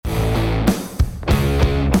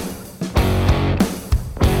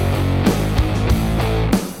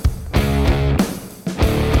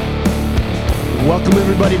Welcome,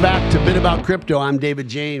 everybody, back to Bit About Crypto. I'm David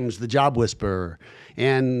James, the Job Whisperer.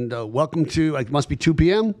 And welcome to, it must be 2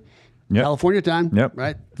 p.m. Yep. California time, Yep.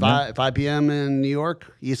 right? Yep. 5 p.m. in New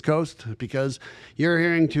York, East Coast, because you're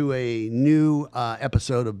hearing to a new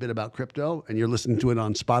episode of Bit About Crypto, and you're listening to it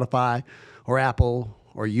on Spotify or Apple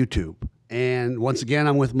or YouTube. And once again,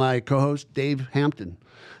 I'm with my co-host, Dave Hampton,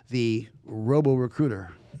 the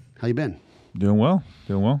Robo-Recruiter. How you been? Doing well.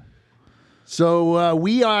 So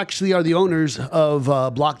we actually are the owners of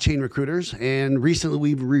Blockchain Recruiters, and recently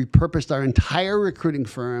we've repurposed our entire recruiting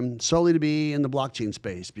firm solely to be in the blockchain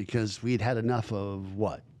space because we'd had enough of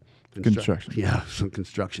what? Construction. Yeah, some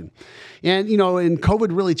construction. And, and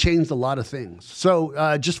COVID really changed a lot of things.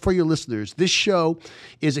 So just for your listeners, this show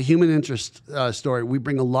is a human interest story. We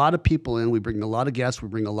bring a lot of people in. We bring a lot of guests. We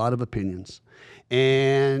bring a lot of opinions.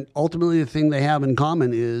 And ultimately, the thing they have in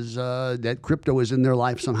common is that crypto is in their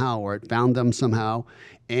life somehow, or it found them somehow,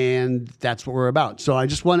 and that's what we're about. So I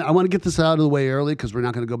want to get this out of the way early because we're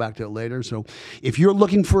not going to go back to it later. So if you're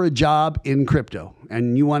looking for a job in crypto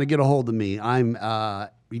and you want to get a hold of me, you can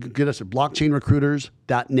get us at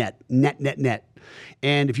blockchainrecruiters.net, net.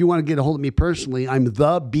 And if you want to get a hold of me personally, I'm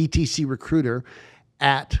the BTC Recruiter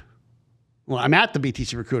I'm at the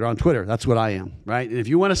BTC Recruiter on Twitter. That's what I am, right? And if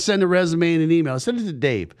you want to send a resume and an email, send it to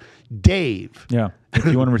Dave. Yeah, if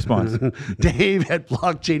you want to respond. Dave at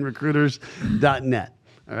blockchainrecruiters.net.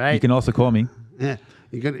 All right? You can also call me. Yeah,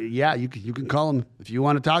 you can call him. If you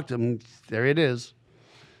want to talk to him, there it is.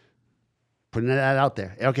 Putting that out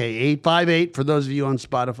there. Okay, 858 for those of you on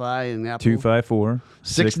Spotify and Apple.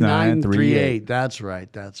 254-6938. That's right.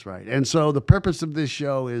 And so the purpose of this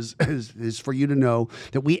show is for you to know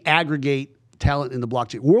that we aggregate talent in the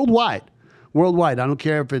blockchain worldwide. I don't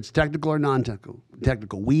care if it's technical or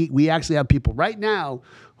non-technical. We actually have people right now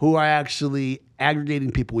who are actually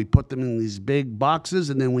aggregating people. We put them in these big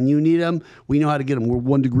boxes, and then when you need them, we know how to get them. We're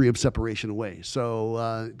 1 degree of separation away.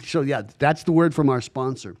 So yeah, that's the word from our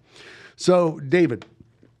sponsor. So, David,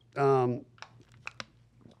 one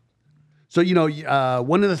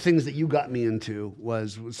of the things that you got me into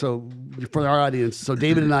was, so for our audience, so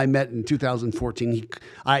David and I met in 2014.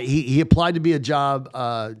 He applied to be a job,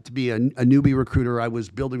 to be a newbie recruiter. I was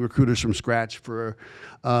building recruiters from scratch for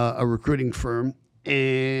a recruiting firm.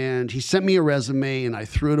 And he sent me a resume and I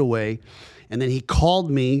threw it away. And then he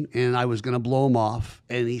called me and I was going to blow him off.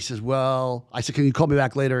 And he says, I said, can you call me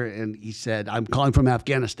back later? And he said, I'm calling from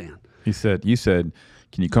Afghanistan. You said,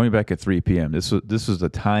 can you call me back at 3 p.m.? This was a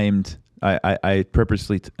timed. I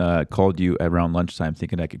purposely called you around lunchtime,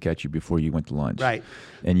 thinking I could catch you before you went to lunch. Right.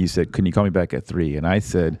 And you said, can you call me back at 3? And I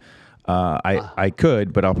said, I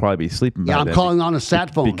could, but I'll probably be sleeping. Yeah, I'm calling on a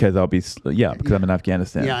sat phone because because I'm in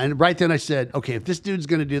Afghanistan. Yeah, and right then I said, okay, if this dude's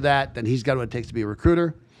going to do that, then he's got what it takes to be a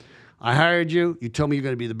recruiter. I hired you. You told me you're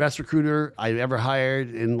going to be the best recruiter I ever hired,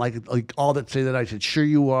 and like all that say that, I said, sure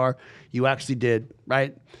you are. You actually did,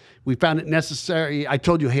 right? We found it necessary. I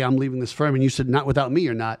told you, hey, I'm leaving this firm, and you said, not without me,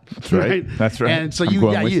 you're not. That's right. That's right. And so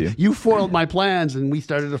you foiled my plans, and we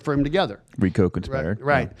started a firm together. We co-conspired.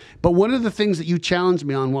 Right. Yeah. But one of the things that you challenged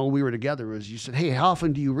me on while we were together was you said, hey, how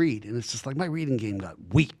often do you read? And it's just like my reading game got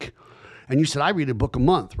weak. And you said, I read a book a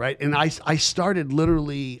month, right? And I started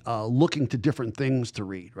literally looking to different things to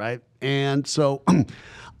read, right? And so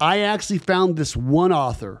I actually found this one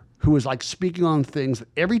author who was like speaking on things that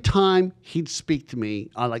every time he'd speak to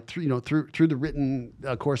me, through the written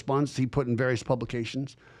correspondence he put in various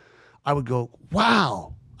publications, I would go,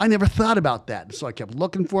 wow, I never thought about that. And so I kept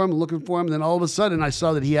looking for him. And then all of a sudden I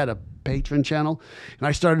saw that he had a Patreon channel, and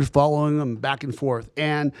I started following him back and forth.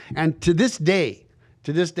 And to this day,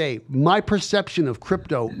 my perception of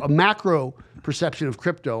crypto, a macro perception of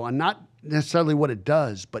crypto, and not necessarily what it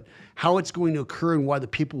does, but how it's going to occur and why the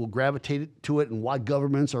people will gravitate to it and why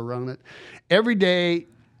governments are running it. Every time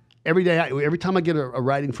I get a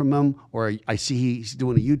writing from him, or I see he's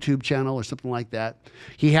doing a YouTube channel or something like that,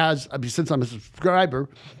 he has, since I'm a subscriber,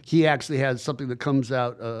 he actually has something that comes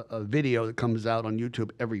out, a video that comes out on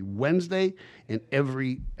YouTube every Wednesday and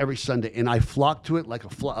every Sunday. And I flock to it like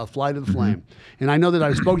a fly to the flame. And I know that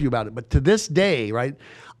I spoke to you about it, but to this day, right,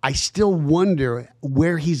 I still wonder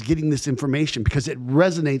where he's getting this information because it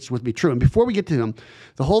resonates with me true. And before we get to him,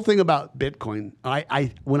 the whole thing about Bitcoin,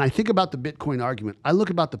 when I think about the Bitcoin argument, I look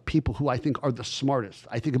about the people who I think are the smartest.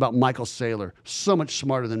 I think about Michael Saylor, so much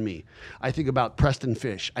smarter than me. I think about Preston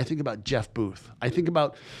Fish. I think about Jeff Booth. I think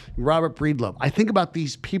about Robert Breedlove. I think about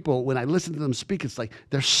these people, when I listen to them speak, it's like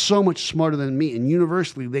they're so much smarter than me. And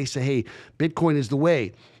universally, they say, hey, Bitcoin is the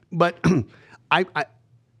way. But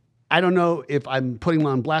I don't know if I'm putting him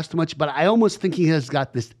on blast too much, but I almost think he has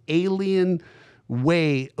got this alien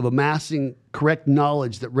way of amassing correct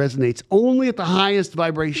knowledge that resonates only at the highest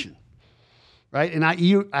vibration. Right? And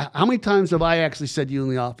how many times have I actually said to you in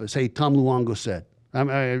the office, hey, Tom Luongo said? How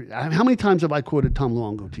many times have I quoted Tom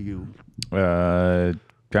Luongo to you?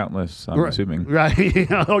 Countless, I'm assuming. Right.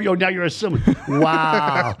 Oh, now you're assuming.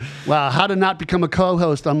 Wow. Wow. How to not become a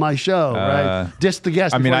co-host on my show, right? Just the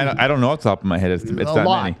guest. I mean, I don't know off the top of my head. It's that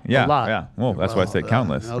many. Yeah. A lot. Yeah. Well, that's why I said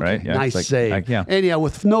countless, okay. right? Yeah, nice save. yeah. Anyhow,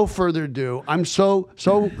 with no further ado, I'm so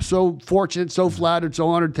fortunate, so flattered, so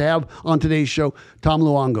honored to have on today's show Tom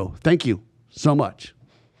Luongo. Thank you so much.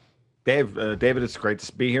 David, it's great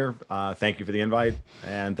to be here. Thank you for the invite,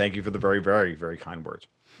 and thank you for the very, very, very kind words.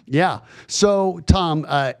 Yeah. So, Tom,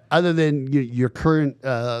 other than your current,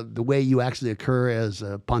 the way you actually occur as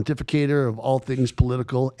a pontificator of all things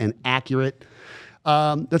political and accurate,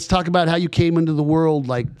 let's talk about how you came into the world,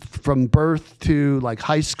 like from birth to like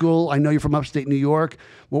high school. I know you're from upstate New York.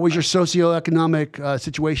 What was your socioeconomic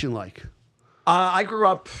situation like? I grew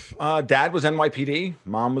up, dad was NYPD.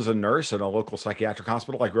 Mom was a nurse at a local psychiatric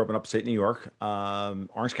hospital. I grew up in upstate New York,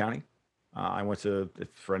 Orange County. I went to,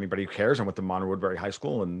 for anybody who cares, I went to Monterey Woodbury High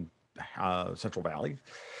School in Central Valley,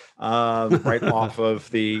 right off of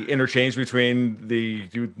the interchange between the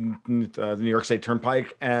New York State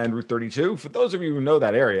Turnpike and Route 32. For those of you who know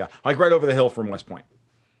that area, like right over the hill from West Point.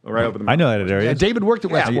 Right over the I know that area. Yeah, David worked at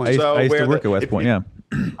West Point. I used to work at West Point, yeah.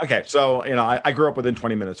 Okay, so I grew up within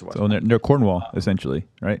 20 minutes of West Point. So near Cornwall, essentially,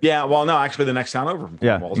 right? Yeah, well, no, actually the next town over from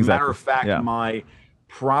Cornwall. Yeah, As a matter of fact, yeah. my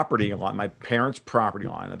property line, my parents' property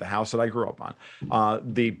line of the house that I grew up on,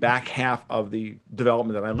 the back half of the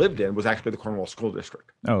development that I lived in was actually the Cornwall School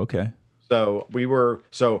District. Oh, okay. So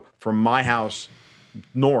from my house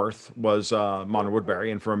north was Monterey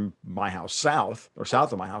Woodbury, and from my house south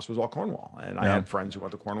of my house was all Cornwall. And I had friends who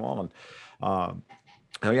went to Cornwall, and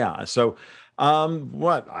so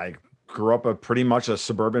I grew up pretty much a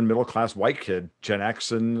suburban middle class white kid, Gen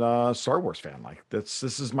X and Star Wars fan. Like this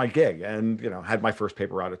is my gig, and had my first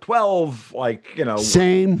paper out at 12.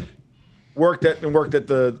 Same. Worked at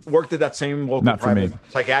that same local Not for me.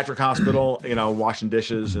 private psychiatric hospital, washing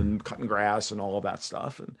dishes and cutting grass and all of that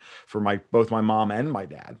stuff, and for both my mom and my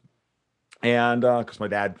dad. And because my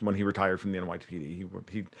dad, when he retired from the NYPD,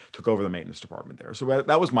 he took over the maintenance department there. So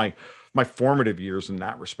that was my formative years in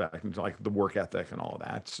that respect, and like the work ethic and all of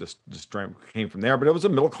that. It's just came from there. But it was a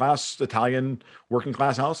middle class Italian working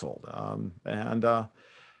class household, and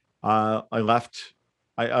I left.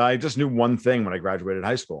 I just knew one thing when I graduated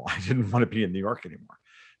high school. I didn't want to be in New York anymore.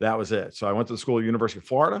 That was it. So I went to the school at University of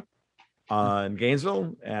Florida in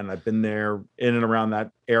Gainesville, and I've been there in and around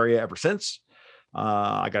that area ever since.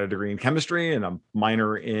 I got a degree in chemistry and a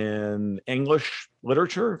minor in English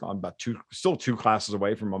literature. I'm still two classes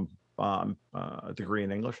away from a degree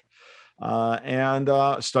in English, and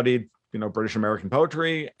studied, British American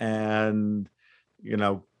poetry and,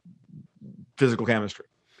 physical chemistry.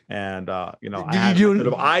 And, I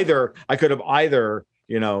could have either,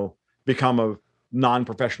 become a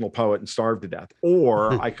non-professional poet and starved to death,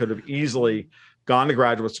 or I could have easily gone to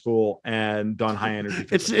graduate school and done high energy.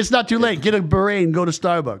 It's not too late. Get a beret and go to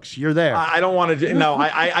Starbucks. You're there. I don't want to. No,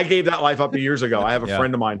 I gave that life up years ago. I have a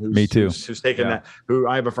friend of mine who's taken that.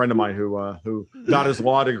 I have a friend of mine who got his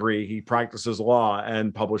law degree. He practices law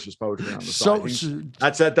and publishes poetry on the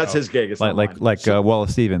side. That's his gig. It's like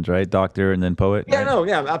Wallace Stevens, right? Doctor and then poet. Yeah, right? no,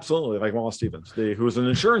 yeah, absolutely. Like Wallace Stevens, who was an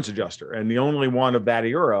insurance adjuster and the only one of that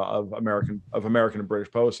era of American and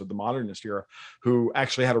British poets of the modernist era who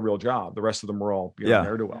actually had a real job. The rest of them were all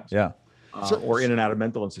ne'er-do-wells. Yeah. Or in and out of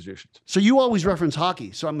mental institutions. So you always reference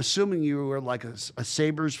hockey. So I'm assuming you were like a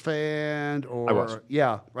Sabres fan, or I was.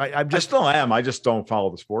 Yeah, right. I still am. I just don't follow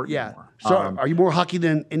the sport anymore. So are you more hockey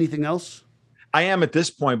than anything else? I am at this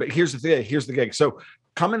point, but here's the thing. Here's the gig. So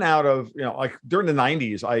coming out of, like during the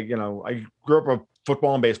 90s, I grew up a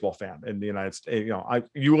football and baseball fan in the United States.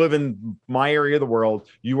 You live in my area of the world.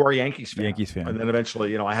 You are a Yankees fan. And then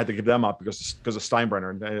eventually, I had to give them up because of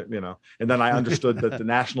Steinbrenner, and then I understood that the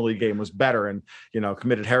National League game was better, and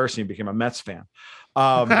committed heresy and became a Mets fan.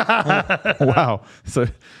 Wow. So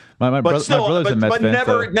my brother's a Mets fan.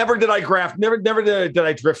 Never did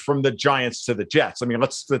I drift from the Giants to the Jets. I mean,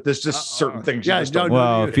 there's just certain things. You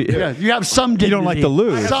have some dignity. You don't like to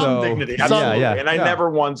lose. Some dignity. Absolutely. Yeah. And I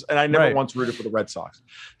never once rooted for the Red Sox.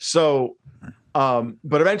 So,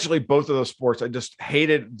 but eventually both of those sports, I just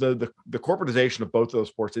hated the corporatization of both of those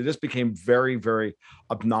sports. They just became very, very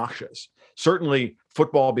obnoxious. Certainly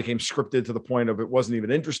football became scripted to the point of it wasn't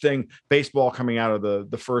even interesting. Baseball coming out of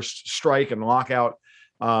the first strike and lockout,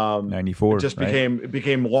 94 it just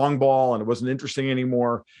became long ball and it wasn't interesting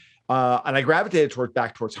anymore. And I gravitated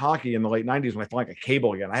back towards hockey in the late 90s when I finally got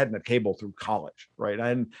cable again. I hadn't had cable through college, right? I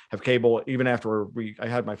didn't have cable even after I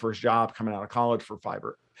had my first job coming out of college for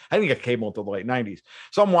fiber. I didn't get cable until the late 90s.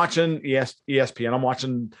 So I'm watching ESPN. I'm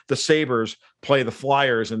watching the Sabres play the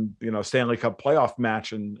Flyers in, Stanley Cup playoff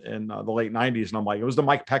match in the late 90s. And I'm like, it was the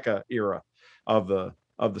Mike Pekka era of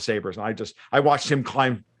the Sabres. And I watched him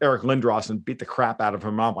climb Eric Lindros and beat the crap out of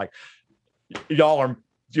him. And I'm like,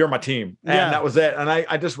 you're my team. And that was it. And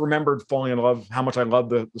I just remembered falling in love, how much I loved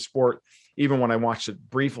the sport, even when I watched it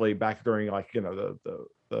briefly back during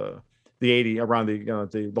the 80 around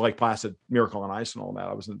the Lake Placid Miracle on Ice and all that.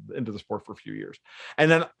 I was into the sport for a few years.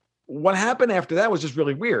 And then what happened after that was just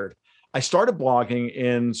really weird. I started blogging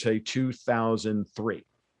in, say, 2003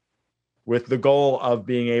 with the goal of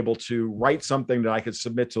being able to write something that I could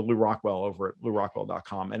submit to Lou Rockwell over at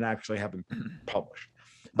lourockwell.com and actually have him published.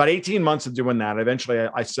 About 18 months of doing that, eventually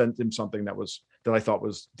I sent him something that I thought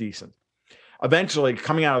was decent. Eventually,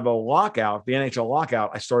 coming out of the lockout, the NHL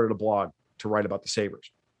lockout, I started a blog to write about the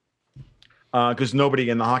Sabres because nobody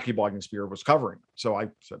in the hockey blogging sphere was covering it. So I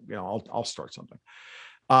said, I'll start something.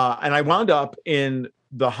 And I wound up in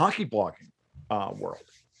the hockey blogging world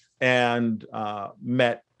and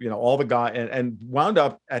met, all the guys and wound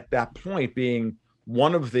up at that point being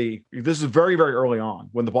one of this is very, very early on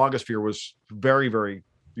when the blogosphere was very, very,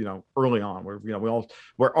 early on where,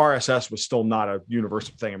 where RSS was still not a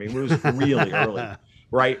universal thing. I mean, it was really early,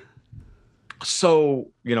 right? So,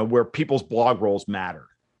 where people's blog roles mattered,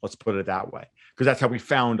 let's put it that way, because that's how we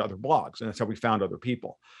found other blogs and that's how we found other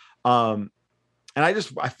people. And I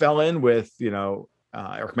fell in with,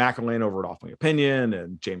 Eric McElwain over at Off Wing Opinion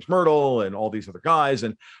and James Myrtle and all these other guys.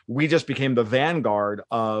 And we just became the vanguard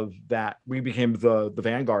of that. We became the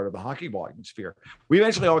vanguard of the hockey blogging sphere. We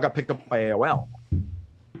eventually all got picked up by AOL.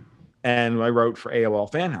 And I wrote for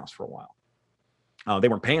AOL Fan House for a while. They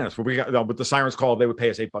weren't paying us, but with the Sirens Call, they would pay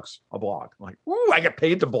us $8 a blog. I'm like, ooh, I get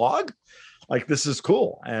paid to blog? Like, this is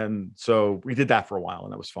cool. And so we did that for a while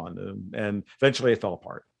and that was fun. And eventually it fell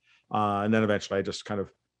apart. And then eventually I just kind of,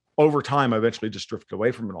 over time, I eventually just drifted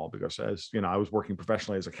away from it all because I was working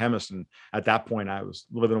professionally as a chemist. And at that point I was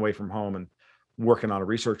living away from home and working on a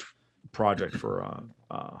research project for,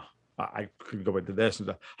 I could go into this,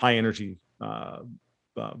 the high energy,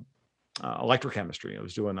 electrochemistry. I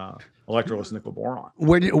was doing electroless nickel boron.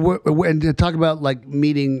 And to talk about like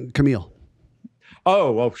meeting Camille.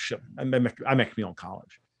 Oh shit! I met Camille in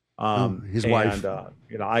college. His wife.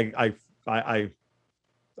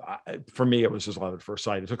 And for me, it was just love at first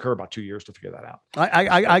sight. It took her about 2 years to figure that out.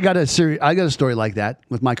 I got a story like that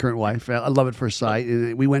with my current wife. I love at first sight.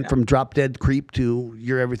 We went from drop dead creep to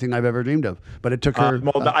you're everything I've ever dreamed of. But it took her.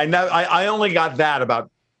 I only got that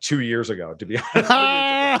about 2 years ago, to be honest.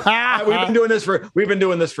 We've been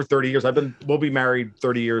doing this for 30 years. We'll be married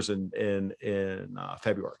 30 years in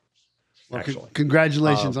February. Well, actually,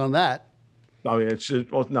 congratulations on that. I mean, she's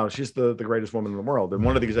the greatest woman in the world. And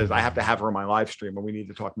one of these days I have to have her on my live stream and we need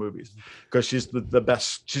to talk movies because she's the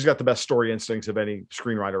best. She's got the best story instincts of any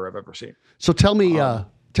screenwriter I've ever seen. So tell me,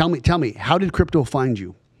 how did crypto find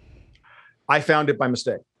you? I found it by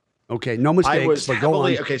mistake. Okay. No mistakes.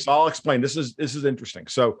 Okay. So I'll explain. This is interesting.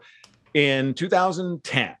 So in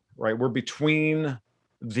 2010, right, we're between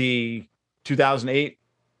the 2008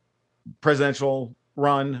 presidential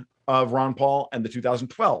run of Ron Paul and the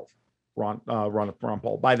 2012 run of Ron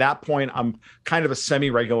Paul. By that point, I'm kind of a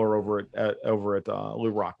semi-regular over at Lou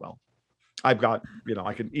Rockwell. I've got,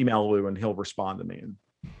 I can email Lou and he'll respond to me.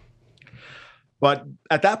 But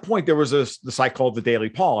at that point, there was the site called The Daily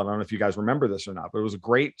Paul. I don't know if you guys remember this or not, but it was a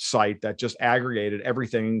great site that just aggregated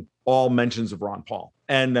everything, all mentions of Ron Paul,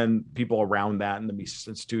 and then people around that and the Mises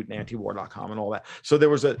Institute and antiwar.com and all that. So there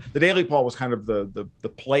was the Daily Paul was kind of the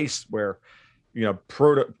place where,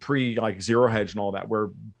 pre like Zero Hedge and all that, where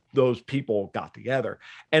those people got together.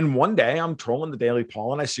 And one day I'm trolling the Daily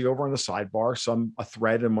Paul and I see over in the sidebar a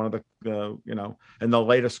thread in one of the, and the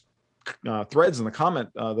latest threads in the comment,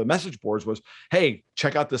 the message boards was, hey,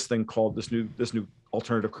 check out this thing called this new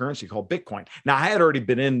alternative currency called Bitcoin. Now I had already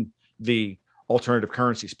been in the alternative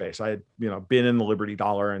currency space. I had, been in the Liberty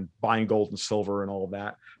Dollar and buying gold and silver and all of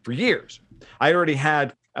that for years. I already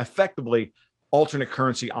had effectively alternate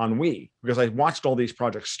currency ennui because I watched all these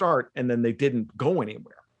projects start and then they didn't go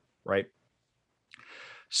anywhere. Right.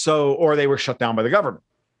 So, or they were shut down by the government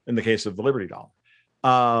in the case of the Liberty Dollar.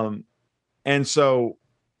 And so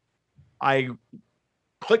I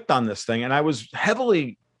clicked on this thing and I was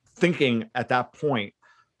heavily thinking at that point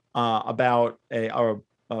about a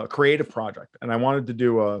creative project. And I wanted to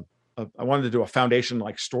do a foundation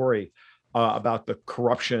like story about the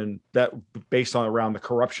corruption that based on around the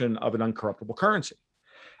corruption of an uncorruptible currency.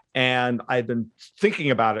 And I'd been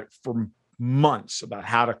thinking about it for months about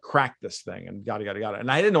how to crack this thing and yada, yada, yada.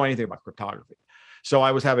 And I didn't know anything about cryptography. So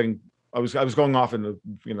I was going off into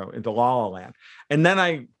la la land. And then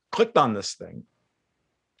I clicked on this thing,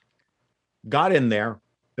 got in there,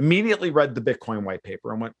 immediately read the Bitcoin white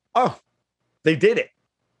paper and went, oh, they did it.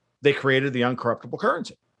 They created the uncorruptible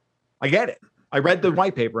currency. I get it. I read the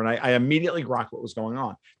white paper and I immediately grokked what was going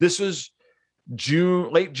on. This was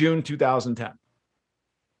late June 2010.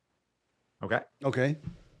 Okay.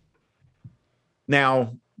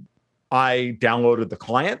 Now, I downloaded the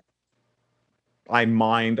client. I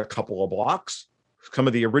mined a couple of blocks. Some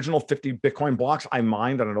of the original 50 Bitcoin blocks I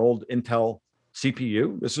mined on an old Intel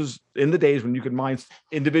CPU. This was in the days when you could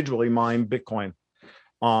individually mine Bitcoin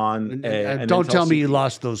on an don't Intel tell me CPU. you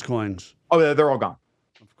lost those coins. Oh, yeah, they're all gone.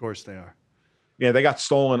 Of course they are. Yeah, they got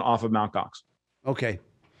stolen off of Mt. Gox. Okay.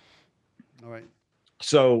 All right.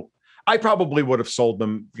 So I probably would have sold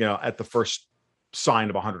them, at the first sign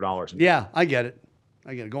of $100. Yeah, I get it.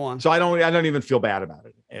 Go on. So I don't even feel bad about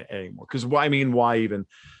it anymore. Because why even?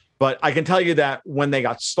 But I can tell you that when they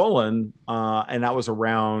got stolen, and that was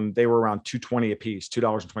they were around $2.20 a piece,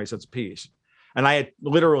 $2.20 a piece, and I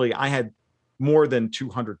had more than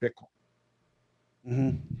 200 Bitcoin.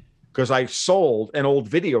 Because I sold an old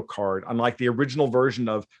video card on like the original version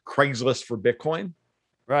of Craigslist for Bitcoin,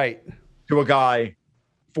 right, to a guy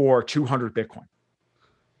for 200 Bitcoin.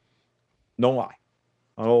 No lie,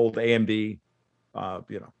 an old AMD.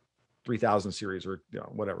 3000 series or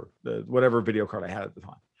whatever video card I had at the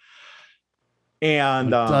time.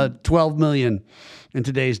 And 12 million in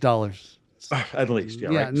today's dollars. At least.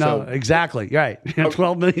 Yeah. Yeah, right. no, exactly. Right.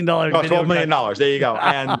 $12 million. $12 million. There you go.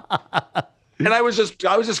 And and I was just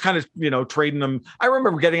kind of, trading them. I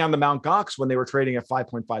remember getting on the Mt. Gox when they were trading at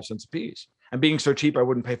 5.5 cents a piece and being so cheap, I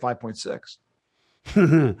wouldn't pay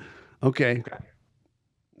 5.6. Okay.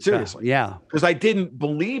 Seriously. Yeah. Because I didn't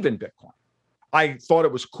believe in Bitcoin. I thought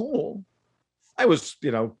it was cool. I was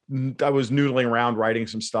noodling around writing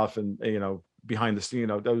some stuff and, behind the scene,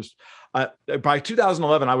 by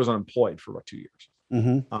 2011, I was unemployed for about 2 years.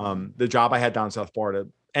 Mm-hmm. The job I had down in South Florida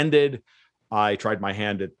ended. I tried my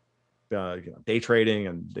hand at, day trading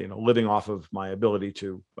and, living off of my ability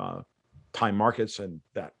to, time markets, and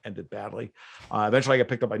that ended badly. Eventually I got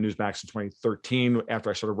picked up by Newsmax in 2013 after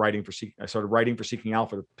I started writing for Seeking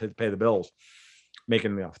Alpha to pay the bills,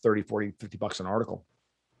 making 30, 40, $50 an article.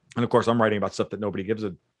 And of course I'm writing about stuff that nobody gives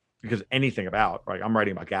anything about. Right? I'm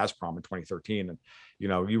writing about Gazprom in 2013, and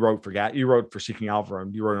you wrote for Seeking Alpha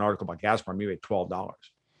and you wrote an article about Gazprom, you made $12,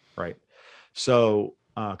 right? So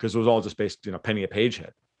because it was all just based penny a page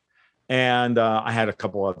hit. And I had a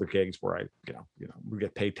couple other gigs where I we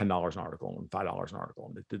get paid $10 an article and $5 an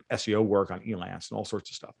article, and did SEO work on Elance and all sorts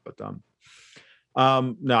of stuff. But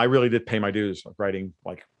no, I really did pay my dues, like writing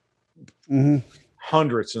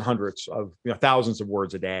hundreds and hundreds of thousands of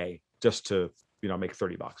words a day just to make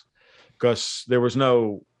 $30, because there was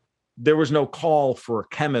no call for a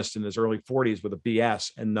chemist in his early 40s with a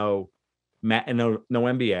BS and no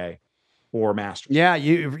MBA or master's. Yeah,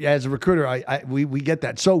 you as a recruiter, we get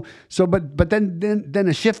that. But then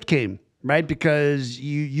a shift came, right? Because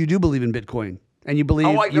you do believe in Bitcoin, and you believe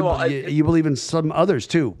you believe in some others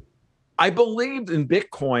too. I believed in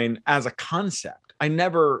Bitcoin as a concept. I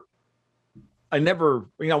never,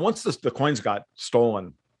 once the coins got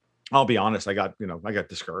stolen, I'll be honest, I got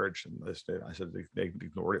discouraged, and I said they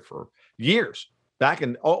ignored it for years, back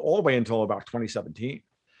in all the way until about 2017,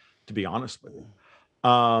 to be honest with you.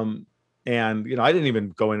 And I didn't even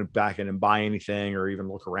go back in and buy anything or even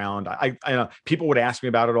look around. I people would ask me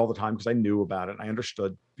about it all the time because I knew about it. And I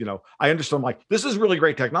understood, I'm like, this is really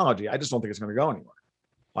great technology. I just don't think it's going to go anywhere.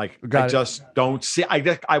 Like, just don't see.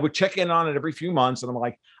 I would check in on it every few months, and I'm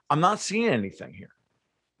like, I'm not seeing anything here.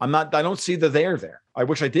 I don't see there. I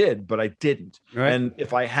wish I did, but I didn't. Right. And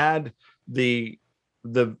if I had the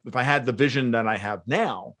vision that I have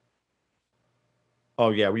now,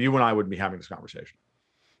 oh yeah, you and I wouldn't be having this conversation.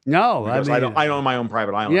 No, because I own my own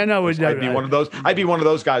private island. Yeah, no, I'd be one of those. I'd be one of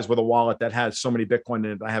those guys with a wallet that has so many Bitcoin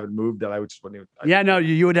in it that I haven't moved that I would just wouldn't even.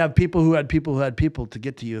 You would have people who had people to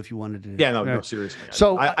get to you if you wanted to. Yeah, no, seriously.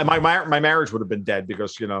 So my marriage would have been dead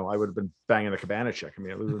because I would have been banging the cabana chick. I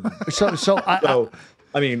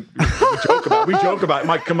mean, we joke about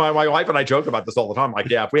my wife and I joke about this all the time. Like,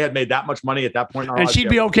 yeah, if we had made that much money at that point in our lives, she'd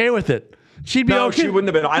be okay with it. She'd be okay. She wouldn't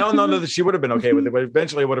have been. I don't know that she would have been okay with it, but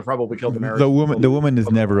eventually it would have probably killed the marriage. The woman is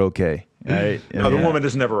never okay. Right? No, the woman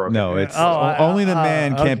is never okay. No, it's only the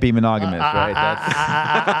man can't be monogamous, right?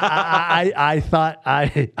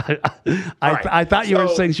 I thought you were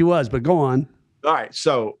saying she was, but go on. All right.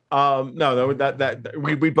 So, no, that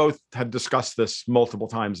we both had discussed this multiple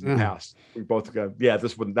times in the past. We both go, yeah,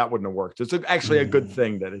 that wouldn't have worked. It's actually a good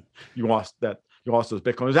thing that you lost those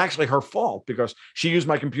Bitcoin. It was actually her fault because she used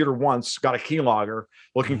my computer once, got a keylogger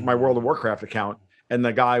looking for my World of Warcraft account, and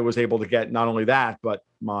the guy was able to get not only that but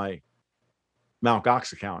my Mt.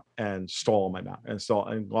 Gox account and stole my Mount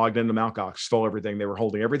and logged into Mt. Gox, stole everything. They were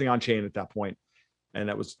holding everything on chain at that point, and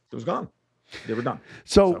it was gone. They were done.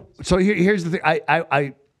 So here's the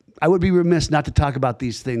thing. I would be remiss not to talk about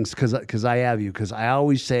these things because I have you, because I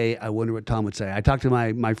always say, I wonder what Tom would say. I talked to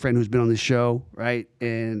my friend who's been on this show, right?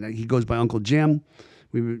 And he goes by Uncle Jim.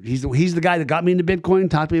 He's the guy that got me into Bitcoin,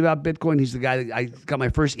 talked to me about Bitcoin. He's the guy that I got my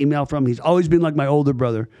first email from. He's always been like my older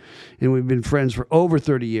brother, and we've been friends for over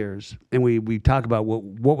 30 years. And we talk about what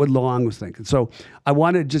would Long was thinking. So I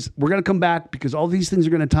want to we're going to come back because all these things are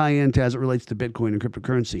going to tie into as it relates to Bitcoin and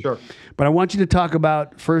cryptocurrency. Sure. But I want you to talk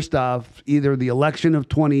about, first off, either the election of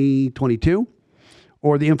 2022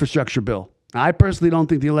 or the infrastructure bill. I personally don't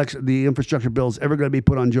think the infrastructure bill is ever going to be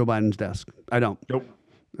put on Joe Biden's desk. I don't. Nope.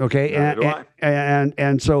 Okay,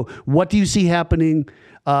 and so what do you see happening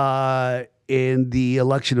in the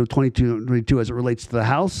election of 2022 as it relates to the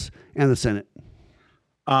House and the Senate?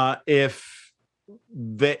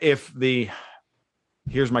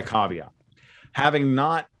 Here's my caveat: having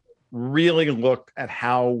not really looked at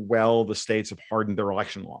how well the states have hardened their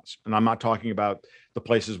election laws, and I'm not talking about the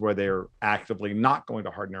places where they're actively not going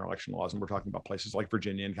to harden their election laws, and we're talking about places like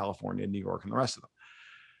Virginia and California and New York and the rest of them.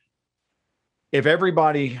 If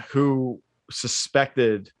everybody who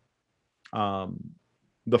suspected the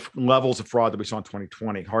levels of fraud that we saw in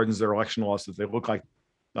 2020 hardens their election laws that they look like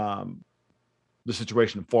the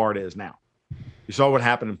situation in Florida is now. You saw what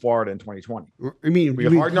happened in Florida in 2020.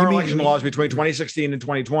 We hardened our election laws between 2016 and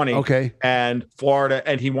 2020. Okay. And Florida,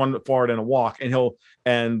 and he won Florida in a walk.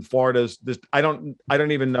 And Florida's this. I don't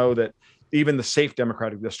even know that even the safe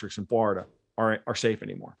Democratic districts in Florida are safe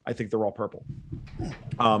anymore. I think they're all purple.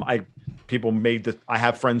 I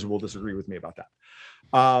have friends who will disagree with me about that.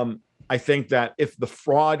 I think that if the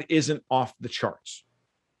fraud isn't off the charts,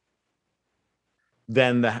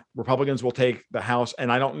 then the Republicans will take the House.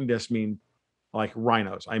 And I don't just mean like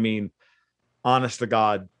rhinos. I mean, honest to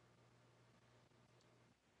God,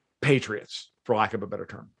 patriots, for lack of a better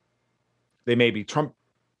term. They may be Trump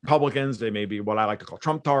Republicans. They may be what I like to call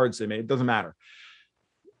Trump tards. It doesn't matter.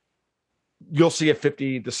 You'll see a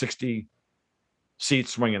 50 to 60 seat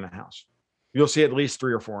swing in the House. You'll see at least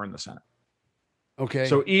 3 or 4 in the Senate. Okay.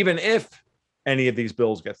 So even if any of these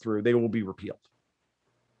bills get through, they will be repealed.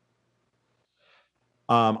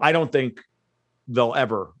 I don't think they'll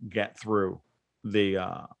ever get through the.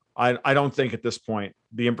 I don't think at this point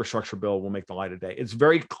the infrastructure bill will make the light of day. It's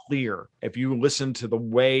very clear if you listen to the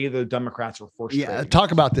way the Democrats are horse trading. Yeah,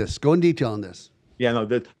 talk about this. Go in detail on this. Yeah, no,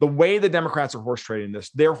 the way the Democrats are horse trading this,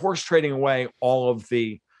 they're horse trading away all of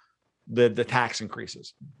the tax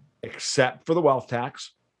increases, except for the wealth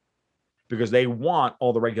tax, because they want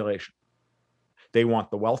all the regulation. They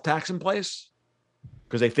want the wealth tax in place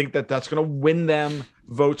because they think that that's going to win them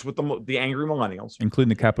votes with the angry millennials, including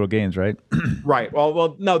the capital gains, right? Right.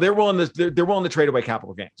 Well, no, they're willing to trade away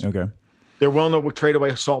capital gains. Okay. They're willing to trade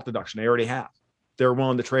away SALT deduction. They already have. They're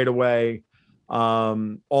willing to trade away all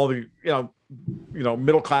the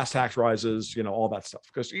middle class tax rises, all that stuff.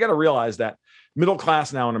 Because you got to realize that middle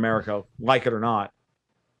class now in America, like it or not,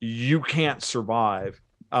 you can't survive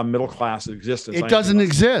a middle class existence. It doesn't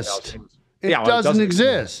exist. It doesn't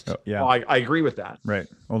exist. Oh, yeah, well, I agree with that. Right.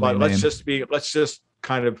 But let's just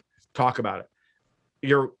kind of talk about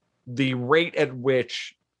it. The rate at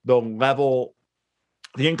which the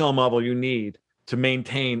income level you need to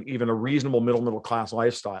maintain even a reasonable middle class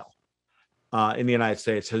lifestyle in the United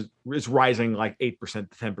States is rising like 8% to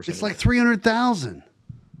 10%. It's like 300,000.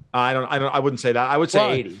 I wouldn't say that. I would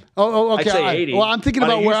say 80. Oh, okay. I'd say 80. Well, I'm thinking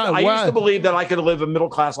about I used to believe that I could live a middle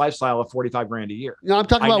class lifestyle of $45,000 a year. No, I'm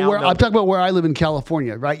talking about where I live in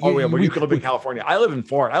California, right? You can live in California. I live in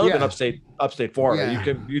Florida. I live in upstate Florida.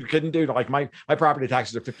 Yeah. You couldn't do like my property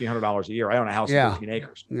taxes are $1,500 a year. I own a house of 15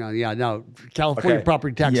 acres. No. California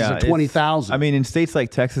property taxes are $20,000. I mean, in states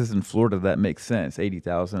like Texas and Florida, that makes sense.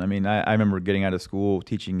 $80,000. I mean, I remember getting out of school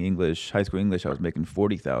teaching English, high school English. I was making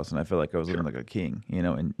 $40,000. I felt like I was living like a king,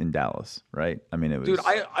 in Dallas. Right. I mean, it was.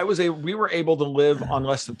 Dude, we were able to live on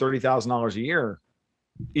less than $30,000 a year,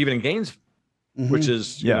 even in Gainesville, which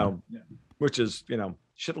is,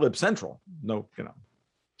 should live central. No,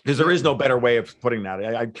 because there is no better way of putting that.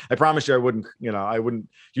 I promise you, I wouldn't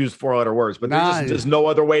use 4-letter words, but there's no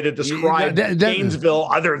other way to describe Gainesville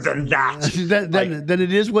other than that. Then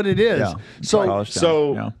it is what it is. Yeah.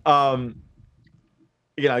 So,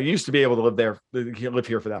 you used to be able to live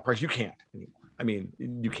here for that price. You can't anymore. I mean,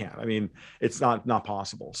 you can't. I mean, it's not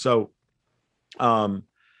possible. So,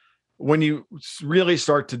 when you really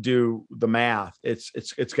start to do the math,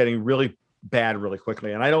 it's getting really bad really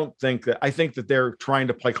quickly. And I think that they're trying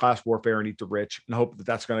to play class warfare and eat the rich and hope that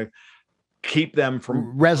that's going to keep them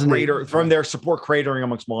from their support cratering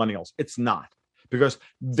amongst millennials. It's not, because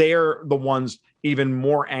they're the ones even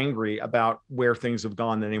more angry about where things have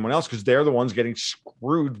gone than anyone else, because they're the ones getting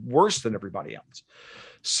screwed worse than everybody else.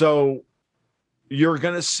 So you're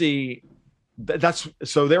going to see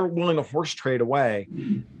so they're willing to horse trade away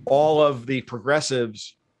all of the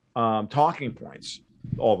progressives' talking points,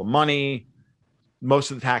 all the money,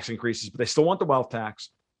 most of the tax increases, but they still want the wealth tax.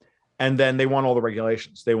 And then they want all the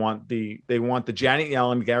regulations. They want the Janet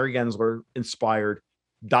Yellen, Gary Gensler inspired,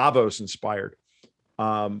 Davos inspired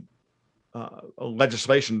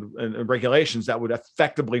legislation and regulations that would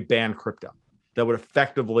effectively ban crypto, that would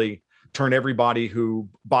effectively turn everybody who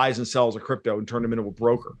buys and sells a crypto and turn them into a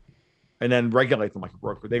broker, and then regulate them like a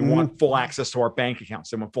broker. They want full access to our bank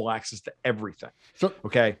accounts. They want full access to everything.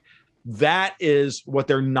 Okay. That is what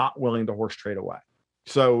they're not willing to horse trade away.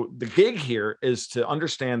 So the gig here is to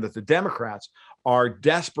understand that the Democrats are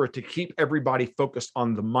desperate to keep everybody focused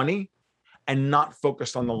on the money and not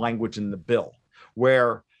focused on the language in the bill,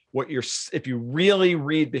 where if you really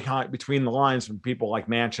read between the lines from people like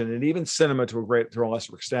Manchin and even Sinema to a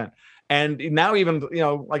lesser extent, and now even,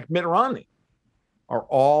 like Mitt Romney, are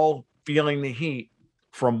all feeling the heat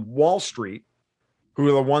from Wall Street, who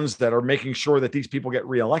are the ones that are making sure that these people get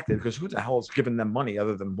reelected, because who the hell is giving them money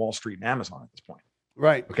other than Wall Street and Amazon at this point?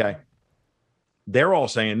 Right. Okay. They're all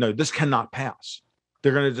saying, no, this cannot pass.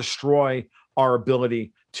 They're going to destroy our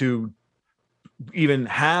ability to even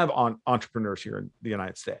have entrepreneurs here in the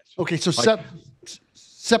United States. Okay. So separate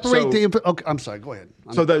okay, I'm sorry, go ahead.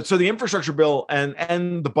 So the infrastructure bill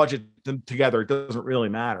and the budget together, it doesn't really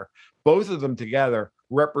matter. Both of them together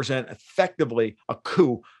represent effectively a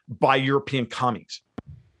coup by European commies.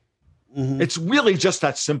 Mm-hmm. It's really just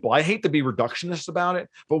that simple. I hate to be reductionist about it,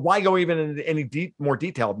 but why go even into any more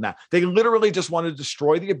detail than that? They literally just want to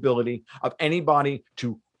destroy the ability of anybody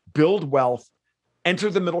to build wealth, enter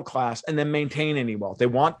the middle class, and then maintain any wealth. They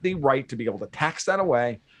want the right to be able to tax that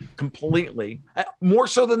away completely, more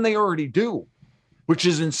so than they already do, which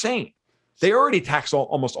is insane. They already tax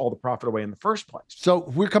almost all the profit away in the first place.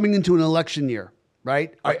 So we're coming into an election year,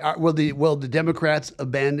 right? Will the Democrats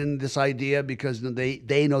abandon this idea because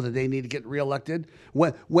they know that they need to get reelected?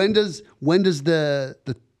 When does the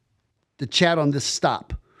chat on this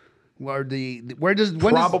stop?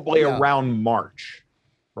 Probably around March,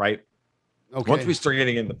 right? Okay. Once we start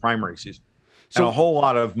getting into the primary season, and a whole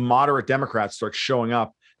lot of moderate Democrats start showing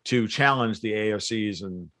up to challenge the AOCs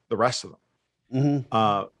and the rest of them.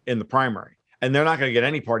 Mm-hmm. In the primary, and they're not going to get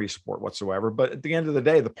any party support whatsoever. But at the end of the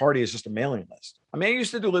day, the party is just a mailing list. I mean, I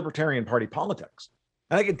used to do Libertarian Party politics,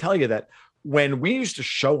 and I can tell you that when we used to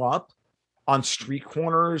show up on street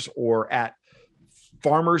corners or at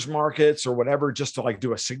farmers markets or whatever, just to like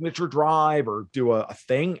do a signature drive or do a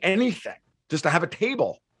thing, anything, just to have a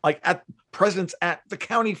table, like at presidents at the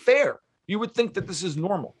county fair, you would think that this is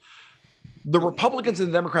normal. The Republicans and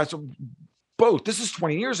the Democrats are both, this is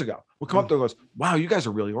 20 years ago, will come up there and goes, wow, you guys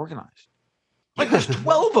are really organized. Like there's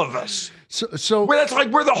 12 of us. So we're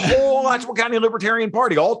the whole Alachua County Libertarian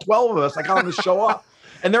Party, all 12 of us. I got them to show up.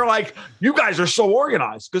 And they're like, you guys are so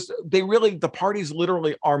organized, because the parties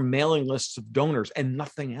literally are mailing lists of donors and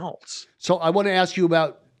nothing else. So I want to ask you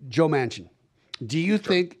about Joe Manchin. Do you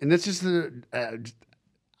think, and this is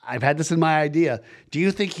I've had this in my idea, do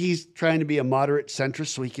you think he's trying to be a moderate centrist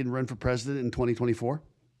so he can run for president in 2024?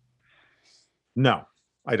 No,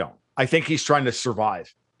 I don't. I think he's trying to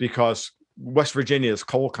survive, because West Virginia is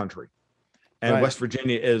coal country, and right. West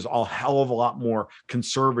Virginia is a hell of a lot more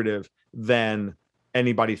conservative than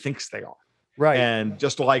anybody thinks they are. Right. And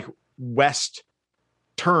just like West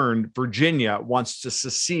turned, Virginia wants to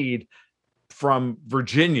secede from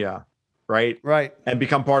Virginia, right? Right. And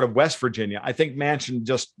become part of West Virginia. I think Manchin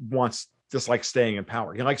just like staying in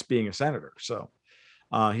power. He likes being a senator. So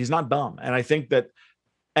he's not dumb. And I think that,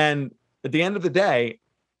 and at the end of the day,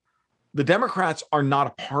 the Democrats are not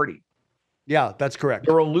a party. Yeah, that's correct.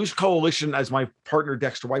 They're a loose coalition, as my partner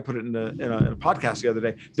Dexter White put it in a podcast the other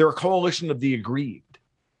day. They're a coalition of the aggrieved.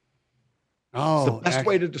 Oh, it's the best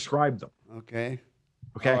way to describe them. Okay.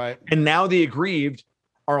 All right. And now the aggrieved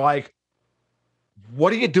are like,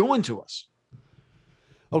 what are you doing to us?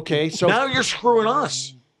 Okay, so now you're screwing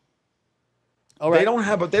us. All right. They don't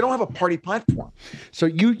have a party platform. So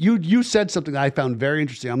you said something that I found very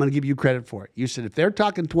interesting. I'm going to give you credit for it. You said if they're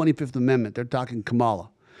talking 25th Amendment, they're talking Kamala.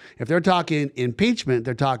 If they're talking impeachment,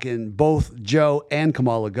 they're talking both Joe and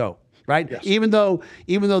Kamala go. Right. Yes. Even though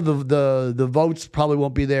the votes probably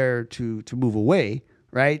won't be there to move away.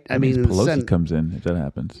 Right. I mean, Pelosi Senate comes in if that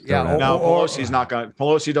happens. Yeah, That would No, happen. Pelosi's not going.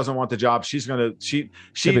 Pelosi doesn't want the job. She's going to.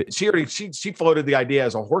 She floated the idea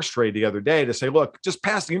as a horse trade the other day to say, look, just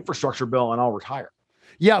pass the infrastructure bill and I'll retire.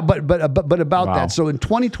 Yeah, but about Wow. that. So in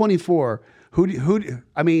 2024,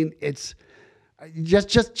 I mean, it's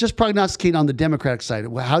just prognosticate on the Democratic side.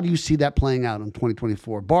 How do you see that playing out in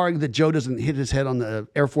 2024? Barring that Joe doesn't hit his head on the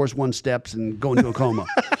Air Force One steps and go into a coma,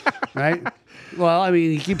 right? Well, I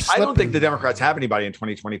mean, he keeps I slipping. don't think the Democrats have anybody in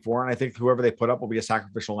 2024, and I think whoever they put up will be a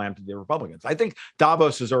sacrificial lamb to the Republicans. I think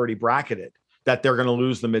Davos has already bracketed that they're going to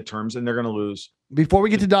lose the midterms and they're going to lose Before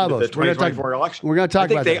we get to Davos, the 2024 election. We're going to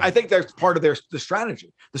talk about that. I think that's part of the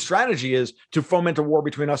strategy. The strategy is to foment a war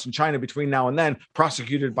between us and China between now and then,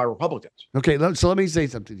 prosecuted by Republicans. Okay, so let me say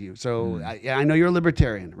something to you. So I know you're a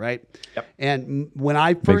libertarian, right? Yep. And when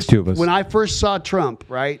I Makes two of us. first saw Trump,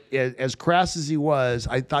 right, as crass as he was,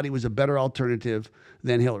 I thought he was a better alternative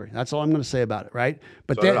than Hillary. That's all I'm going to say about it, right?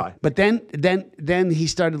 But So did I. then he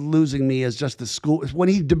started losing me as just the school. When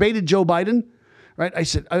he debated Joe Biden, right? I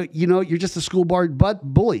said, you're just a school bar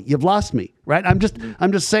bully. You've lost me, right? I'm just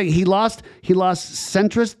saying he lost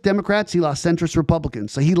centrist Democrats. He lost centrist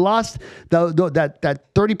Republicans. So he lost that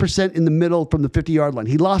 30% in the middle from the 50-yard line.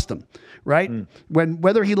 He lost them, right?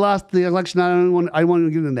 Whether he lost the election, I don't want to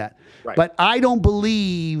get into that. Right. But I don't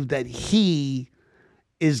believe that he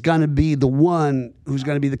is going to be the one who's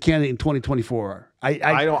going to be the candidate in 2024.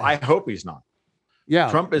 I hope he's not.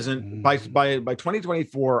 Yeah. Trump isn't by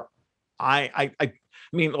 2024. I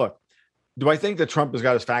mean, look, do I think that Trump has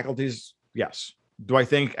got his faculties? Yes. Do I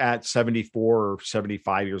think at 74 or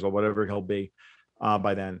 75 years old, whatever he'll be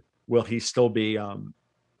by then, will he still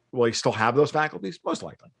have those faculties? Most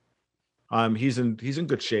likely. He's in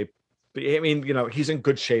good shape. I mean, he's in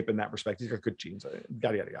good shape in that respect. He's got good genes,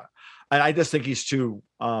 yada, yada, yada. And I just think he's too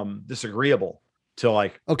disagreeable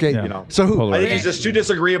to Okay. Yeah. So who? I think he's just too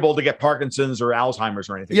disagreeable to get Parkinson's or Alzheimer's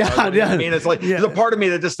or anything. Yeah, You know what I mean, it's like yeah. there's a part of me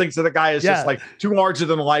that just thinks that the guy is Yeah. just too larger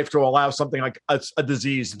than life to allow something like a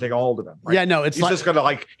disease to take a hold of him. Right? Yeah, no, it's he's just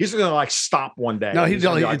gonna stop one day. No, He's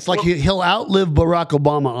gonna be it's like he'll outlive Barack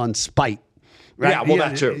Obama on spite. Right? Yeah, well,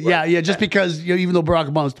 that too. Yeah, yeah. Just because even though Barack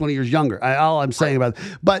Obama's 20 years younger, all I'm saying about it.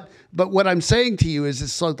 But what I'm saying to you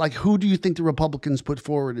is, who do you think the Republicans put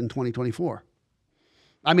forward in 2024?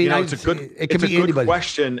 I mean, it's a good anybody.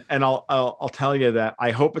 question, and I'll tell you that I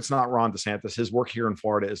hope it's not Ron DeSantis. His work here in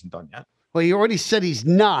Florida isn't done yet. Well, he already said he's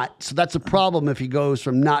not, so that's a problem if he goes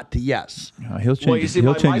from not to yes. He'll change. Well, you see,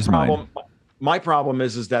 he'll change his problem. mind. My problem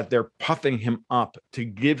is that they're puffing him up to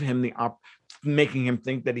give him making him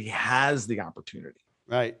think that he has the opportunity.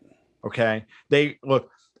 Right. Okay. They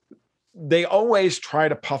always try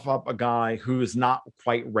to puff up a guy who is not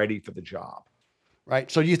quite ready for the job Right.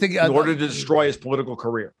 So do you think in order to destroy his political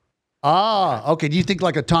career. Okay. Do you think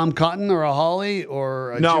like a Tom Cotton or a Hawley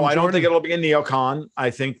or a No, Jim I don't Jordan? think it'll be a neocon. I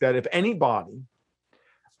think that if anybody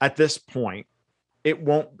at this point, it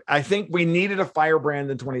won't. I think we needed a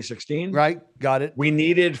firebrand in 2016. Right. Got it. We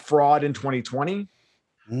needed fraud in 2020.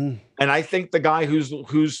 Mm. And I think the guy who's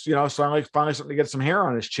finally starting to get some hair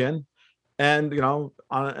on his chin and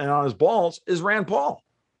on his balls is Rand Paul.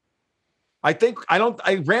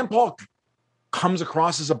 Rand Paul comes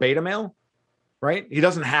across as a beta male, right? He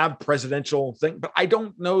doesn't have presidential thing, but I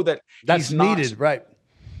don't know that That's he's not, needed. Right.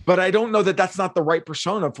 But I don't know that that's not the right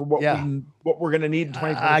persona for what we're going to need in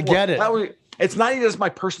 2024. I get it. It's not even just my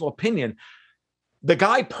personal opinion. The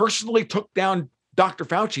guy personally took down Dr.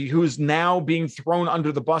 Fauci, who is now being thrown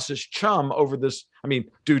under the bus as chum over this. I mean,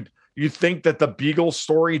 dude, you think that the Beagle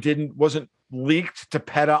story wasn't leaked to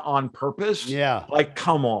PETA on purpose? Yeah.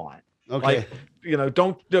 Come on. Okay.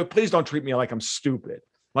 Please don't treat me like I'm stupid.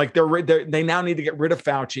 They now need to get rid of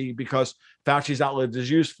Fauci because Fauci's outlived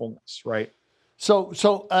his usefulness, right? So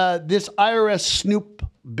this IRS Snoop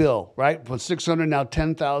bill, right, was 600 now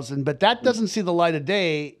 10,000, but that doesn't see the light of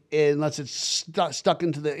day unless it's stuck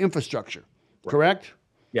into the infrastructure, correct?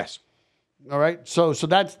 Yes. All right. So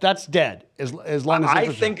that's dead as long as I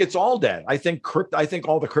think it's all dead. I think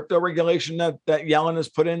all the crypto regulation that Yellen has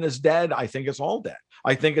put in is dead. I think it's all dead.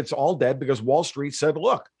 I think it's all dead because Wall Street said,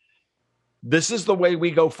 "Look, this is the way we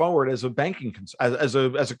go forward as a banking as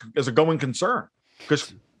a going concern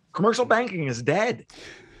because commercial banking is dead."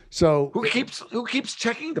 So who keeps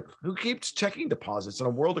checking deposits in a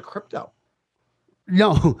world of crypto?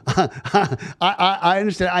 No, I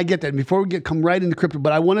understand. I get that. Before we come right into crypto,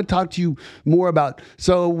 but I want to talk to you more about.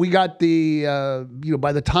 So we got the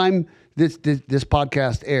by the time this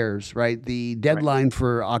podcast airs, right? The deadline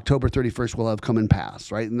for October 31st will have come and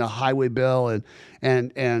passed, right? And the highway bill and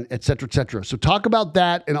et cetera, et cetera. So talk about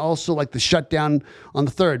that, and also like the shutdown on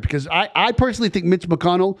the 3rd, because I personally think Mitch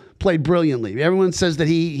McConnell played brilliantly. Everyone says that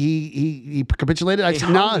he capitulated. I said,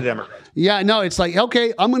 no, yeah, no, it's like,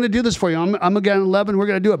 okay, I'm going to do this for you. I'm going to get an 11. We're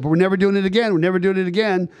going to do it, but we're never doing it again. We're never doing it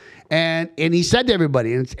again. And he said to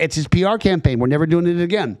everybody, and it's his PR campaign, we're never doing it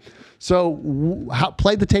again. So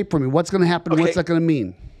play the tape for me. What's going to happen? Okay. What's that going to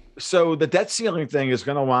mean? So the debt ceiling thing is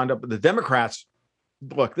going to wind up. The Democrats,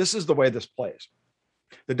 look, this is the way this plays.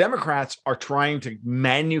 The Democrats are trying to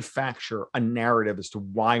manufacture a narrative as to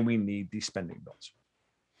why we need these spending bills.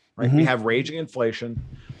 Right? Mm-hmm. We have raging inflation.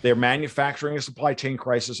 They're manufacturing a supply chain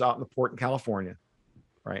crisis out in the port in California.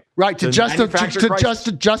 Right. To justify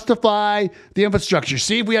the infrastructure.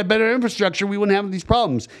 See, if we had better infrastructure, we wouldn't have these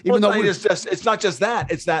problems. It's not just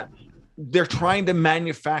that. It's that they're trying to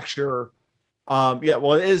manufacture.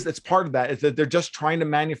 It's part of that. It's that they're just trying to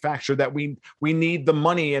manufacture that we need the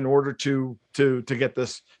money in order to get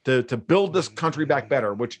this to build this country back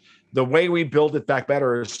better. Which the way we build it back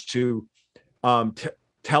better is to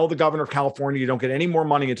tell the governor of California you don't get any more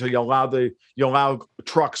money until you allow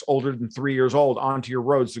trucks older than 3 years old onto your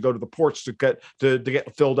roads to go to the ports to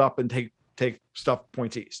get filled up and take stuff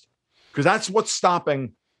points east, because that's what's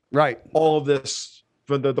stopping all of this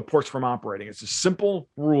for the ports from operating. It's a simple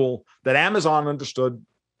rule that Amazon understood,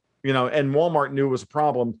 and Walmart knew was a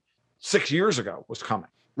problem 6 years ago was coming,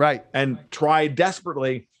 and tried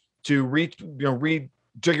desperately to rejigger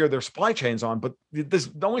their supply chains on, but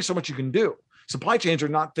there's only so much you can do. Supply chains are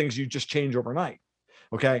not things you just change overnight.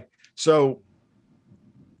 Okay. So,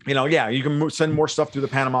 you can send more stuff through the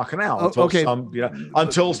Panama Canal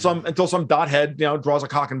until some dothead, draws a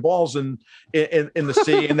cock and balls in the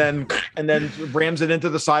sea and then rams it into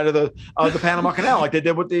the side of the Panama Canal, like they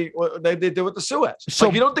did with the Suez.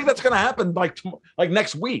 So you don't think that's going to happen like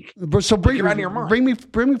next week? So bring me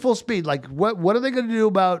full speed. Like what are they going to do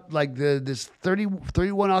about like this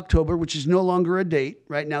 31 October, which is no longer a date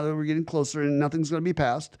right now that we're getting closer and nothing's going to be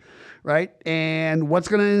passed, right? And what's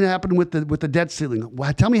going to happen with the debt ceiling?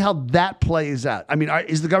 Tell me how that plays out. I mean,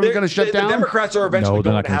 is the government going to shut down? The Democrats are eventually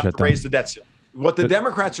going to have to raise the debt ceiling. What the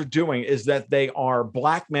Democrats are doing is that they are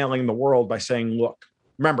blackmailing the world by saying, look,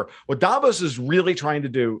 remember, what Davos is really trying to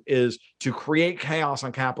do is to create chaos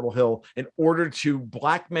on Capitol Hill in order to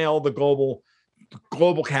blackmail the global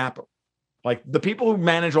capital. Like the people who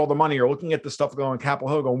manage all the money are looking at the stuff going on Capitol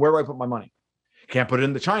Hill going, where do I put my money? Can't put it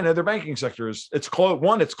into China. Their banking sector it's closed.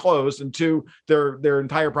 One, it's closed, and two, their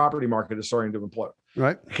entire property market is starting to implode.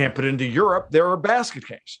 Right. Can't put it into Europe. There are basket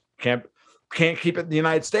case. Can't keep it in the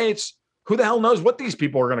United States. Who the hell knows what these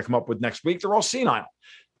people are going to come up with next week? They're all senile.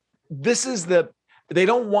 They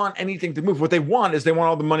don't want anything to move. What they want is they want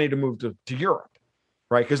all the money to move to Europe,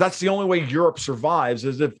 right? Because that's the only way Europe survives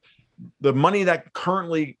is if the money that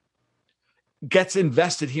currently gets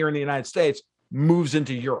invested here in the United States moves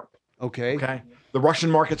into Europe. Okay. The Russian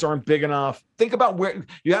markets aren't big enough. Think about where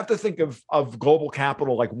you have to think of global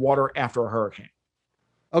capital like water after a hurricane.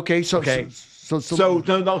 Okay. So give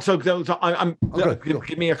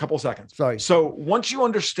me a couple seconds. Sorry. So once you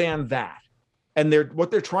understand that, and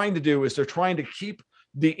what they're trying to do is they're trying to keep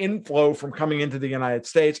the inflow from coming into the United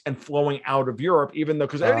States and flowing out of Europe, even though,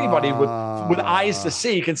 because anybody with eyes to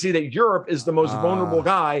see can see that Europe is the most vulnerable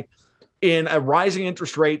guy in a rising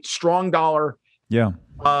interest rate, strong dollar. Yeah.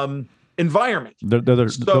 Environment. They're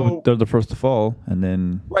the first to fall, and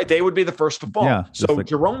then they would be the first to fall. Yeah, so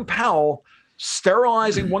Jerome Powell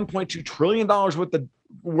sterilizing $1.2 trillion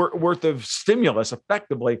worth of stimulus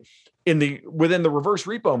effectively within the reverse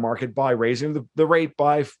repo market by raising the rate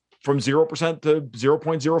from 0% to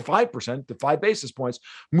 0.05% to 5 basis points,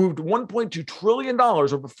 moved $1.2 trillion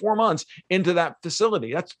over 4 months into that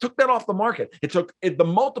facility. Took that off the market. It took the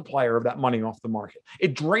multiplier of that money off the market.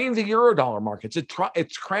 It drained the Eurodollar markets.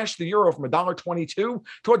 It's crashed the euro from $1.22 to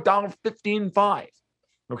 $1.155.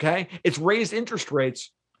 Okay. It's raised interest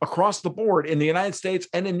rates across the board in the United States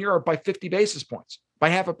and in Europe by 50 basis points, by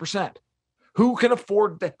 0.5%. Who can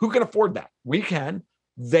afford that? Who can afford that? We can.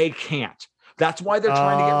 They can't. That's why they're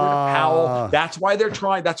trying to get rid of Powell. That's why they're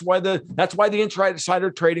trying. That's why the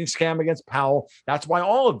insider trading scam against Powell. That's why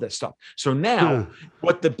all of this stuff. So now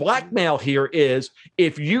what the blackmail here is,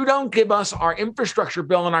 if you don't give us our infrastructure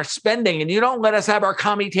bill and our spending, and you don't let us have our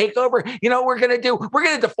commie takeover, you know what we're going to do? We're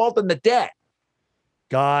going to default on the debt.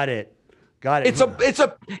 Got it.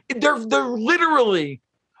 They're literally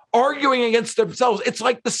arguing against themselves. It's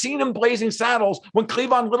like the scene in Blazing Saddles when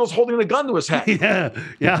Cleavon Little's holding the gun to his head.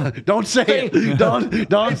 Yeah. Don't say it. Don't.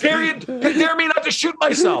 Dare me not to shoot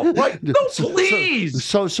myself. Like, no, please.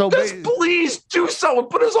 Just please do so and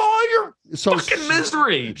put us all in your fucking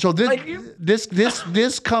misery. So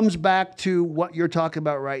this comes back to what you're talking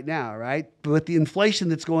about right now, right? With the inflation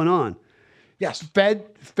that's going on. Yes.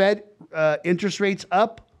 Fed interest rates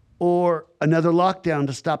up, or another lockdown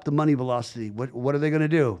to stop the money velocity. What are they going to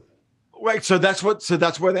do? Right, so that's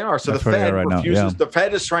where they are. So the Fed refuses. The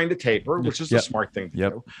Fed is trying to taper, which is the smart thing to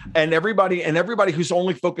do. And everybody who's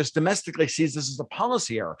only focused domestically sees this as a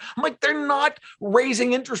policy error. I'm like, they're not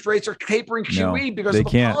raising interest rates or tapering QE because of a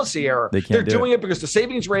policy error. They're doing it because the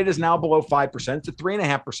savings rate is now below 5% to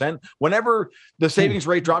 3.5%. Whenever the savings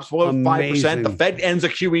rate drops below 5%, the Fed ends a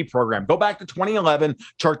QE program. Go back to 2011,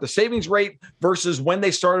 chart the savings rate versus when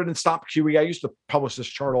they started and stopped QE. I used to publish this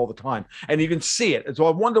chart all the time, and you can see it. It's a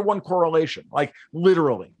 1-to-1 correlation. Like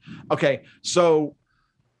literally. Okay. So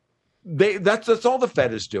that's all the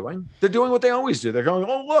Fed is doing. They're doing what they always do. They're going,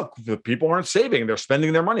 oh, look, the people aren't saving. They're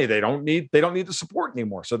spending their money. They don't need the support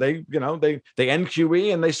anymore. So they end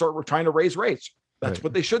QE and they start trying to raise rates. That's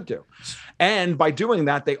what they should do. And by doing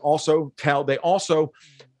that, they also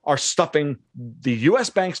are stuffing the US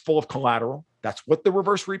banks full of collateral. That's what the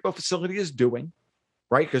reverse repo facility is doing.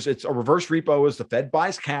 Right, because it's a reverse repo as the Fed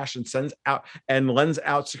buys cash and sends out and lends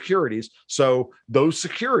out securities. So those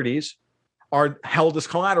securities are held as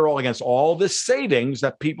collateral against all this savings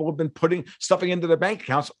that people have been stuffing into their bank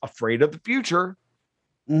accounts, afraid of the future.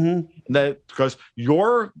 That because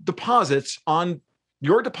your deposits in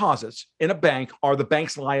a bank are the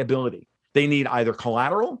bank's liability. They need either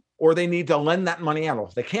collateral or they need to lend that money out.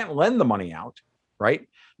 If they can't lend the money out, right,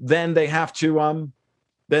 then they have to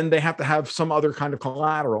have some other kind of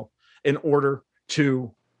collateral in order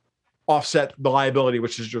to offset the liability,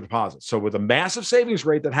 which is your deposit. So with a massive savings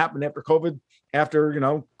rate that happened after COVID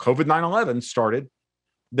 9/11 started,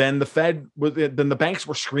 then the banks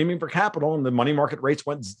were screaming for capital and the money market rates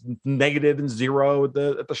went negative and zero at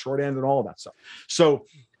the short end and all of that stuff. So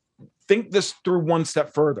think this through one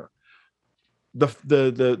step further.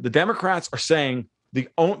 The Democrats are saying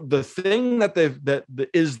the thing that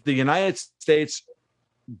is the United States'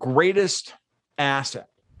 greatest asset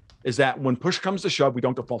is that when push comes to shove, we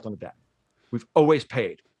don't default on the debt. We've always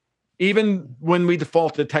paid. Even when we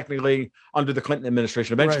defaulted technically under the Clinton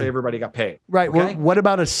administration, eventually everybody got paid. Right. Okay? Well, what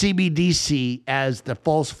about a CBDC as the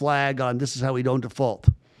false flag on this is how we don't default?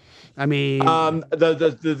 I mean,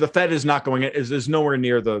 the Fed is not going. Is nowhere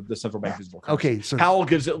near the central bank digital currency. Okay, so Powell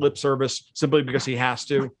gives it lip service simply because he has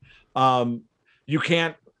to. You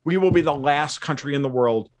can't. We will be the last country in the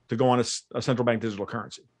world to go on a central bank digital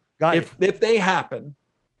currency. If they happen,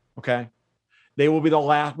 okay, they will be the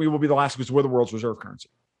last. We will be the last because we're the world's reserve currency.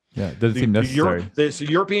 Yeah, it doesn't seem necessary. The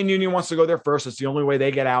European Union wants to go there first. It's the only way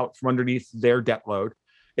they get out from underneath their debt load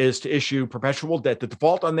is to issue perpetual debt, to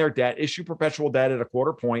default on their debt, issue perpetual debt at a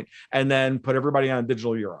quarter point, and then put everybody on a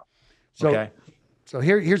digital euro. So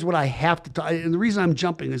here's what I have to talk. And the reason I'm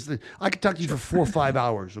jumping is that I could talk to you for 4 or 5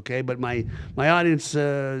 hours, okay? But my audience,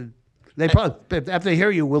 they probably after they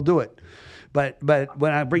hear you, we'll do it. But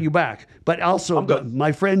when I bring you back, but also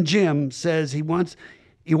my friend Jim says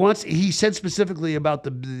he said specifically about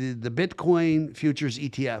the Bitcoin futures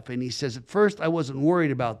ETF, and he says at first I wasn't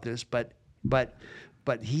worried about this, but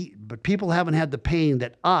people haven't had the pain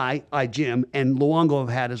that I Jim and Luongo have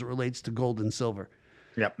had as it relates to gold and silver.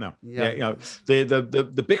 Yep. No. Yeah.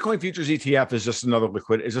 The Bitcoin futures ETF is just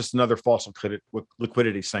another false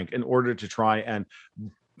liquidity sink in order to try and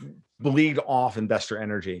bleed off investor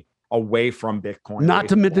energy away from Bitcoin.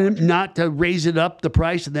 Not to raise it up the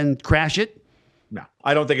price and then crash it. No,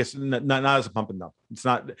 I don't think it's not as a pump and dump. It's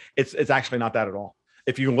not. It's actually not that at all.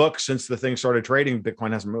 If you look since the thing started trading,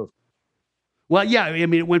 Bitcoin hasn't moved. Well, yeah, I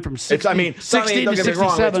mean, it went from 16 to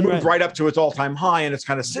 67. It's moved right up to its all-time high, and it's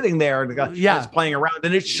kind of sitting there, and it's playing around,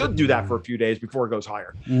 and it should do that for a few days before it goes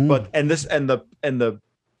higher. Mm-hmm. But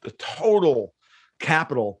the total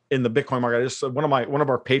capital in the Bitcoin market. Just one of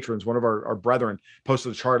our patrons, one of our brethren,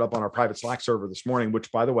 posted a chart up on our private Slack server this morning.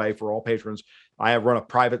 Which, by the way, for all patrons, I have run a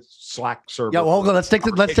private Slack server. Yeah, well, let's take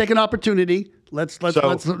an opportunity. And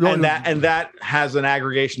that has an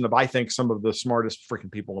aggregation of, I think, some of the smartest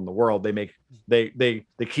freaking people in the world. They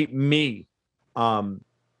keep me on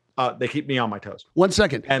my toes. 1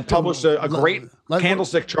 second. And published a great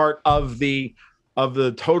candlestick chart of the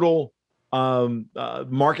total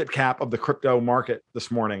market cap of the crypto market this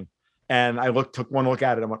morning. And I took one look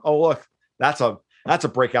at it and went, oh, look, that's That's a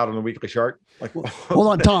breakout on the weekly chart. Like, hold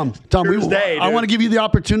on, Tom. Tuesday, I want to give you the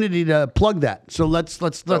opportunity to plug that. So let's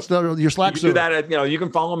your Slack. You do that at, you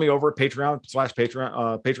can follow me over at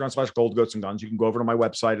Patreon/Gold Goats and Guns. You can go over to my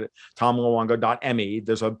website at tomluongo.me.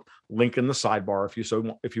 There's a link in the sidebar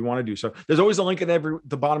if you want to do so. There's always a link at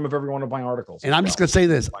the bottom of every one of my articles. And I'm just going to say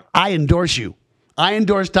this. I endorse you. I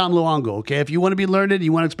endorse Tom Luongo, okay? If you want to be learned,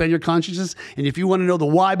 you want to expand your consciousness, and if you want to know the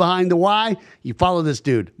why behind the why, you follow this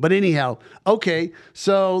dude. But anyhow, okay,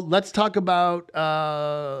 so let's talk about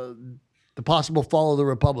the possible fall of the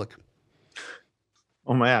Republic.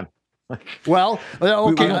 Oh, man. Well,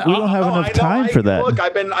 okay. We don't have enough time for that. Look,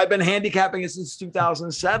 I've been handicapping it since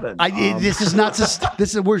 2007. This is not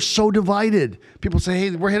we're so divided. People say,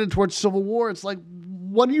 "Hey, we're headed towards civil war." It's like,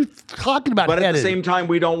 what are you talking about? But at the same time,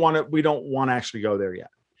 we don't want to actually go there yet.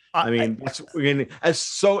 As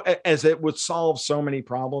it would solve so many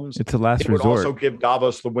problems. It's a last resort. It would also give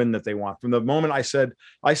Davos the win that they want. From the moment I said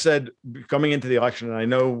coming into the election, and I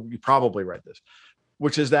know you probably read this,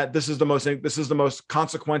 which is that this is the most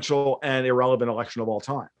consequential and irrelevant election of all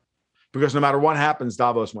time, because no matter what happens,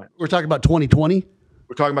 Davos wins. We're talking about 2020.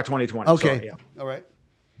 We're talking about 2020. Okay. So, yeah. All right.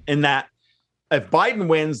 In that, if Biden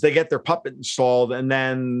wins, they get their puppet installed, and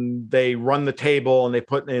then they run the table and they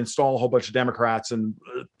install a whole bunch of Democrats, and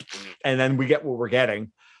then we get what we're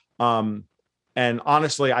getting. And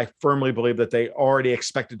honestly, I firmly believe that they already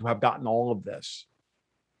expected to have gotten all of this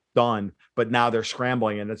done, but now they're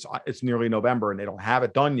scrambling, and it's nearly November, and they don't have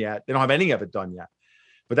it done yet. They don't have any of it done yet.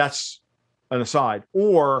 But that's an aside.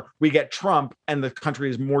 Or we get Trump, and the country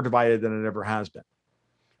is more divided than it ever has been.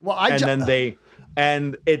 Well,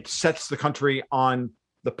 and it sets the country on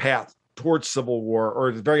the path towards civil war, or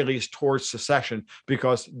at the very least towards secession,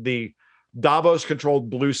 because the Davos-controlled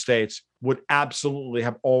blue states would absolutely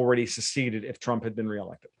have already seceded if Trump had been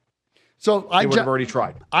reelected. So they would have already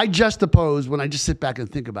tried. I just oppose when I just sit back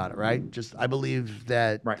and think about it, right? I believe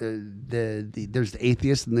that there's the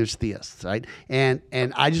atheists and there's theists, right? And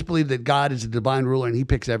I just believe that God is a divine ruler and he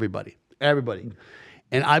picks everybody.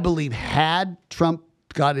 And I believe had Trump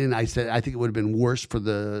got in, I think it would have been worse for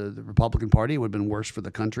the Republican Party. It would have been worse for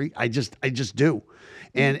the country. I just do.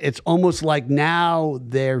 And it's almost like now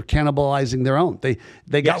they're cannibalizing their own.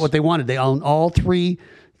 They got what they wanted. They own all three.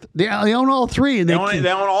 They own all three, and they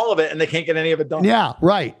own all of it, and they can't get any of it done. Yeah,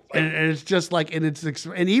 right. And it's just like, and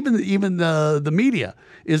even the media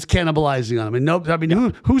is cannibalizing on them. And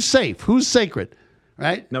who's safe? Who's sacred?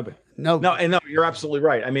 Right? Nobody. No. You're absolutely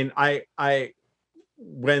right.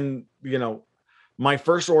 When my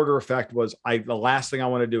first order effect was the last thing I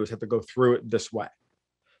want to do is have to go through it this way,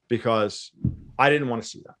 because I didn't want to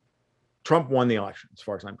see that. Trump won the election, as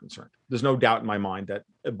far as I'm concerned. There's no doubt in my mind that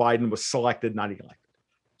Biden was selected, not elected.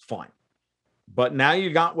 Fine. But now you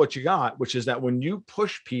got what you got, which is that when you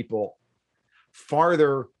push people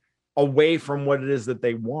farther away from what it is that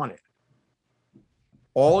they wanted,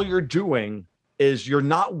 all you're doing is you're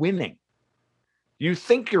not winning. You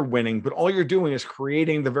think you're winning, but all you're doing is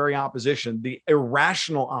creating the very opposition, the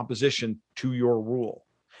irrational opposition to your rule.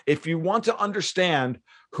 If you want to understand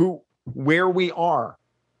where we are,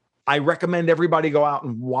 I recommend everybody go out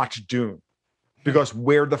and watch Dune, because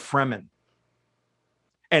we're the Fremen.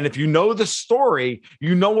 And if you know the story,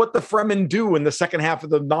 you know what the Fremen do in the second half of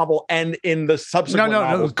the novel and in the subsequent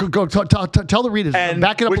novels. Go tell the readers. And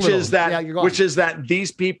back it up which a little. Is that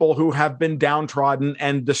these people who have been downtrodden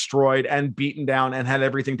and destroyed and beaten down and had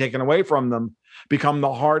everything taken away from them become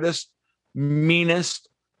the hardest, meanest,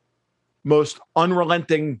 most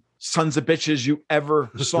unrelenting sons of bitches you ever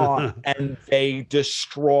saw, and they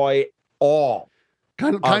destroy all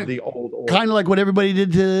of the old order. Kind of like what everybody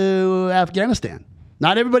did to Afghanistan.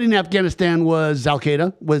 Not everybody in Afghanistan was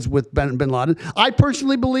Al-Qaeda, was with bin Laden. I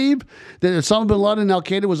personally believe that Osama bin Laden and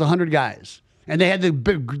Al-Qaeda was 100 guys. And they had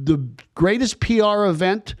the greatest PR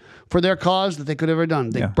event for their cause that they could have ever done.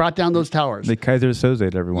 They brought down those towers. They Kaiser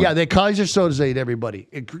Soze everyone. Yeah, they Kaiser Soze everybody.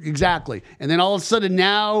 Exactly. And then all of a sudden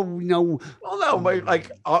now, Well, no, but like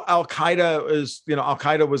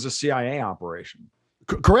Al-Qaeda was a CIA operation.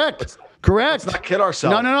 Correct. Let's not kid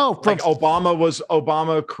ourselves. No.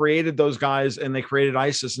 Obama created those guys, and they created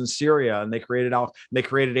ISIS in Syria, and they created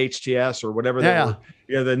HTS or whatever they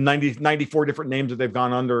were. The 94 different names that they've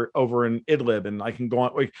gone under over in Idlib, and I can go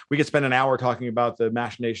on. We could spend an hour talking about the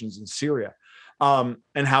machinations in Syria, and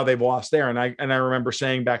how they've lost there. And I remember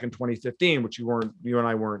saying back in 2015, which you and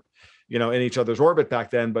I weren't, in each other's orbit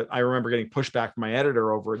back then, but I remember getting pushback from my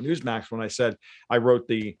editor over at Newsmax when I said I wrote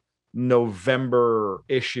the November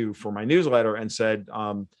issue for my newsletter and said,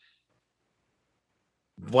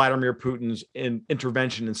 Vladimir Putin's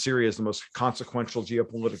intervention in Syria is the most consequential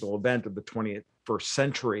geopolitical event of the 21st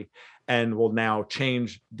century and will now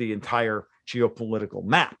change the entire geopolitical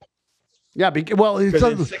map. Yeah, well,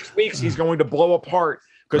 because in 6 weeks he's going to blow apart.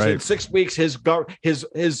 Because in Right. 6 weeks his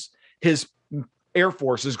Air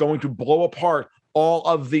Force is going to blow apart all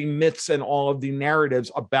of the myths and all of the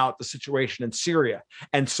narratives about the situation in Syria.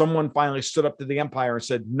 And someone finally stood up to the empire and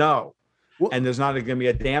said, no. Well- And there's not going to be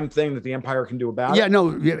a damn thing that the empire can do about Yeah, it.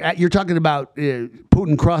 no, you're talking about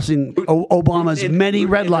Putin crossing Obama's many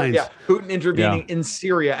red lines. Yeah, Putin intervening in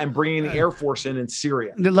Syria and bringing the Air Force in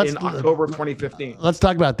Syria in October of 2015. Let's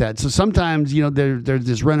talk about that. So sometimes, there's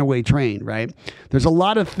this runaway train, right? There's a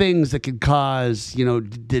lot of things that can cause,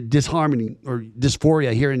 disharmony or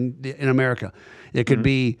dysphoria here in America. It could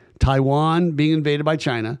be Taiwan being invaded by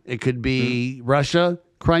China. It could be Russia,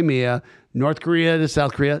 Crimea, North Korea to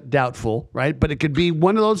South Korea, doubtful, right? But it could be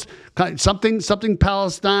one of those something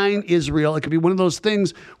Palestine, Israel. It could be one of those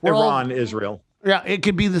things. Iran, Israel. Yeah, it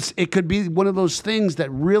could be this. It could be one of those things that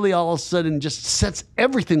really all of a sudden just sets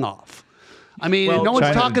everything off. I mean, Well, no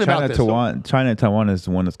one's talking about this. China and Taiwan is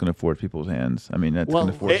the one that's going to force people's hands. I mean, that's going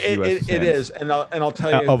to force the U.S.'s It hands. is, and I'll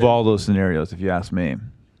tell you Of all those scenarios, if you ask me.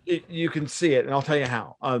 you can see it, and I'll tell you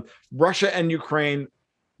how. Russia and Ukraine,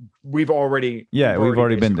 we've already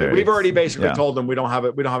been there. We've already basically Yeah. told them we don't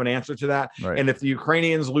have an answer to that. Right. And if the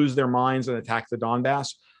Ukrainians lose their minds and attack the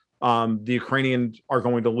Donbass, the Ukrainians are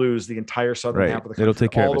going to lose the entire southern Right. half of the country, It'll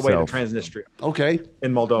take care all of the way to itself. Transnistria Okay.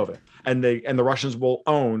 in Moldova, and the Russians will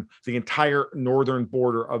own the entire northern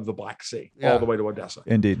border of the Black Sea, Yeah. all the way to Odessa.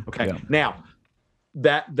 Indeed. Okay. Yeah. Now,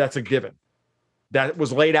 that's a given. That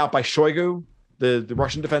was laid out by Shoigu, the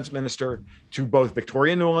Russian defense minister, to both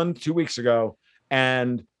Victoria Nuland 2 weeks ago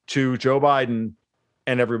and to Joe Biden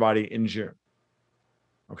and everybody in June.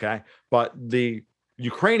 Okay. But the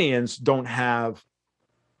Ukrainians don't think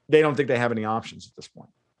they have any options at this point.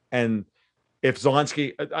 And if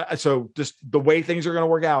Zelensky, so just the way things are going to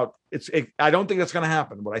work out, I don't think that's going to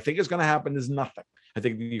happen. What I think is going to happen is nothing. I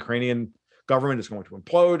think the Ukrainian government is going to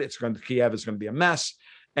implode. Kiev is going to be a mess.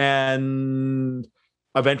 And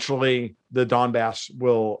eventually the Donbass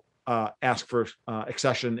will ask for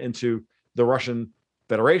accession into the Russian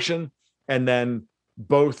Federation. And then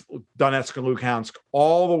both Donetsk and Luhansk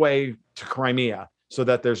all the way to Crimea, so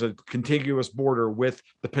that there's a contiguous border with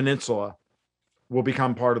the peninsula, will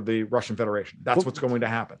become part of the Russian Federation. That's what's going to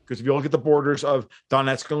happen. Because if you look at the borders of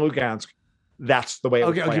Donetsk and Lugansk, that's the way it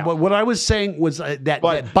Okay. will play out. But what I was saying was that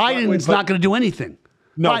But- Biden's but- not going to do anything.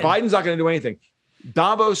 No, Biden- Biden's not going to do anything.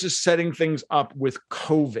 Davos is setting things up with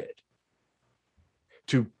COVID.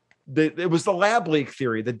 It was the lab leak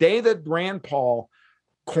theory. The day that Rand Paul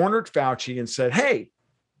cornered Fauci and said, "Hey,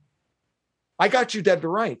 I got you dead to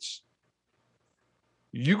rights.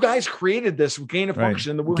 You guys created this gain of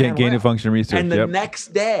function in the Wuhan Gain lab." of function research. And the yep.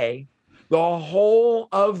 next day, the whole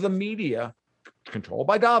of the media, controlled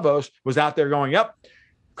by Davos, was out there going, "Yep,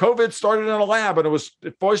 COVID started in a lab and it was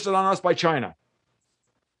foisted on us by China."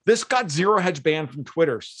 This got Zero Hedge banned from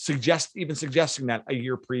Twitter, suggesting that a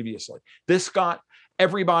year previously. This got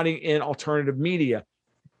everybody in alternative media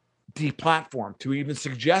deplatformed to even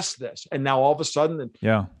suggest this. And now all of a sudden,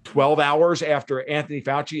 12 hours after Anthony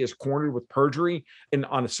Fauci is cornered with perjury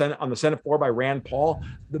on the Senate floor by Rand Paul,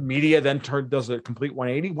 the media then does a complete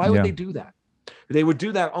 180. Why would they do that? They would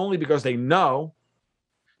do that only because they know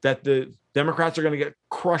that the Democrats are going to get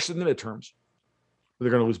crushed in the midterms. They're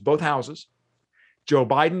going to lose both houses. Joe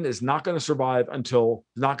Biden is not going to survive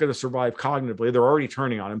cognitively. They're already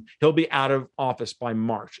turning on him. He'll be out of office by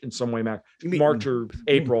March in some way, March or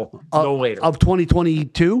April, no later. Of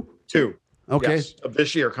 2022? Two. Okay. Yes, of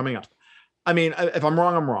this year coming up. I mean, if I'm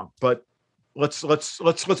wrong, I'm wrong. But let's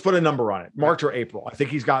put a number on it. March or April. I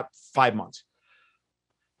think he's got 5 months.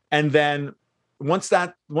 And then once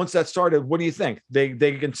that started, what do you think? They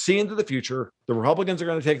can see into the future. The Republicans are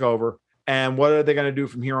going to take over. And what are they going to do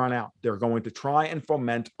from here on out? They're going to try and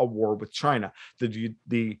foment a war with China. The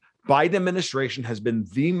Biden administration has been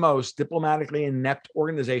the most diplomatically inept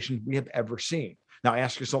organization we have ever seen. Now,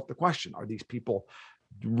 ask yourself the question: are these people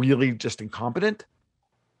really just incompetent,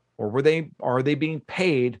 or are they being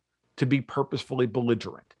paid to be purposefully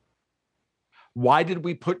belligerent? Why did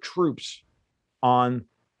we put troops on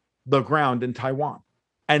the ground in Taiwan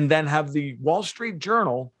and then have the Wall Street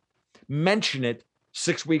Journal mention it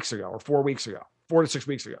 6 weeks ago or 4 weeks ago, 4 to 6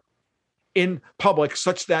 weeks ago in public,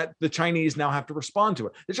 such that the Chinese now have to respond to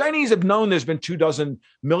it? The Chinese have known there's been 24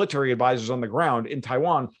 military advisors on the ground in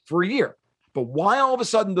Taiwan for a year. But why all of a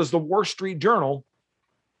sudden does the Wall Street Journal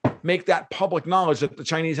make that public knowledge that the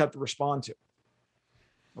Chinese have to respond to?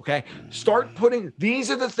 Okay. Start putting, these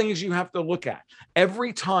are the things you have to look at.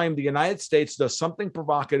 Every time the United States does something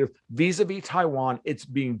provocative vis-a-vis Taiwan, it's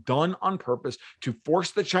being done on purpose to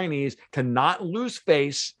force the Chinese to not lose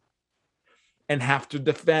face and have to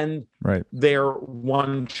defend their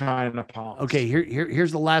one China policy. Okay,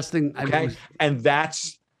 here's the last thing. Okay.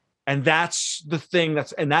 And that's the thing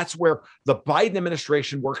that's where the Biden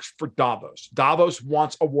administration works for Davos. Davos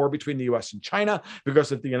wants a war between the US and China,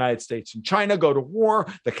 because if the United States and China go to war,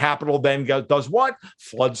 the capital then does what?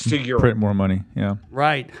 Floods to Europe. Print more money. Yeah.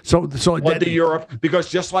 Right. So flood to Europe, because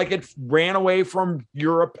just like it ran away from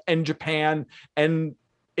Europe and Japan and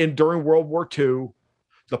during World War II,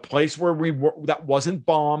 the place where that wasn't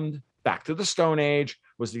bombed, back to the Stone Age,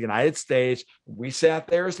 was the United States. We sat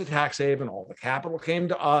there as the tax haven. All the capital came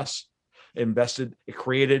to us, invested. It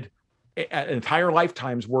created an entire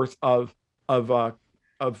lifetime's worth of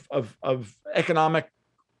economic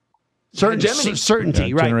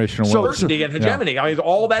certainty, right? Generational wealth. Certainty and hegemony. I mean,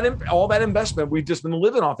 all that investment. We've just been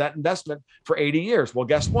living off that investment for 80 years. Well,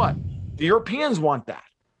 guess what? The Europeans want that.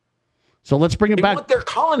 So let's bring it back. They want their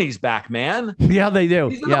colonies back, man. Yeah, they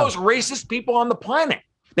do. These are the most racist people on the planet.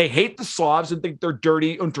 They hate the Slavs and think they're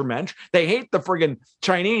dirty Untermensch. They hate the friggin'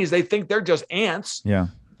 Chinese. They think they're just ants. Yeah.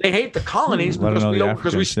 They hate the colonies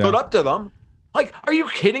because we stood up to them. Like, are you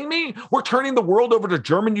kidding me? We're turning the world over to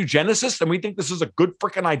German eugenicists, and we think this is a good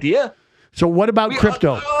freaking idea. So what about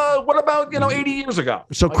crypto? What about 80 years ago?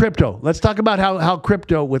 So crypto. Let's talk about how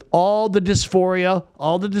crypto, with all the dysphoria,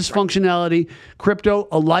 all the dysfunctionality, crypto,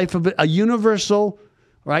 a universal,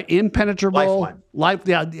 right, impenetrable life.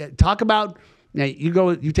 Yeah. Talk about. Yeah,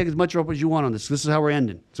 you take as much rope as you want on this. This is how we're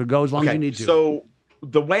ending. So go as long as you need to. So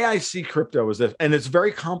the way I see crypto is this, and it's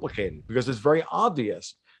very complicated because it's very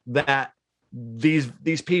obvious that these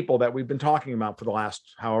people that we've been talking about for the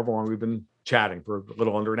last however long we've been chatting, for a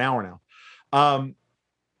little under an hour now,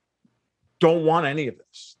 don't want any of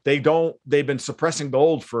this. They've been suppressing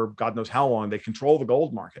gold for God knows how long. They control the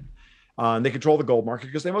gold market. And they control the gold market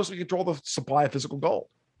because they mostly control the supply of physical gold,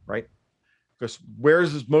 right? Because where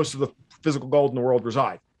does most of the physical gold in the world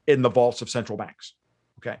reside? In the vaults of central banks.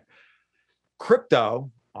 Okay.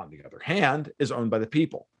 Crypto, on the other hand, is owned by the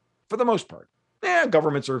people for the most part. Yeah,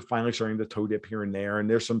 governments are finally starting to toe dip here and there.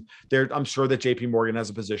 And I'm sure that JP Morgan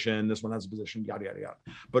has a position, this one has a position, yada, yada, yada.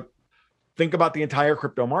 But think about the entire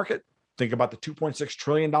crypto market. Think about the $2.6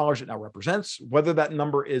 trillion it now represents. Whether that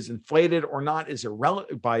number is inflated or not is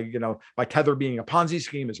irrelevant. By Tether being a Ponzi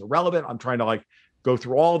scheme is irrelevant. I'm trying to go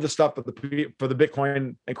through all of the stuff for the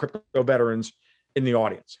Bitcoin and crypto veterans in the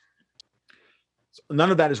audience. So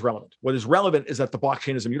none of that is relevant. What is relevant is that the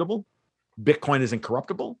blockchain is immutable. Bitcoin is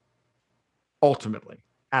incorruptible, ultimately,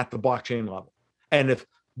 at the blockchain level. And if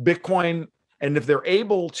they're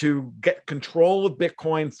able to get control of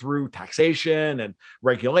Bitcoin through taxation and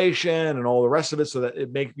regulation and all the rest of it, so that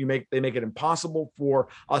they make it impossible for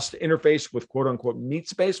us to interface with quote unquote meat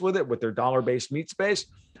space with their dollar-based meat space,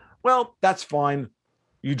 well, that's fine.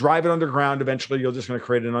 You drive it underground. Eventually, you're just going to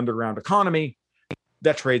create an underground economy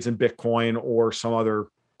that trades in Bitcoin or some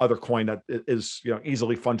other coin that is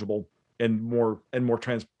easily fungible and more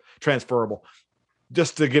transferable.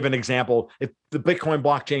 Just to give an example, if the Bitcoin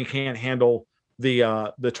blockchain can't handle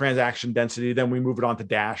the transaction density, then we move it on to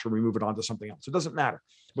Dash or we move it on to something else. It doesn't matter.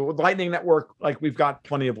 But with Lightning Network, we've got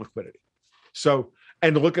plenty of liquidity. So,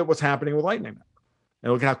 and look at what's happening with Lightning Network.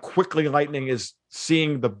 And look at how quickly Lightning is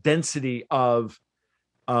seeing the density of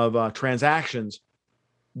transactions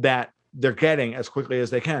that they're getting as quickly as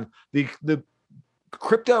they can. The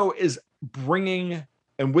crypto is bringing,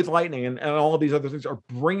 and with Lightning and all of these other things, are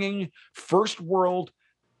bringing first world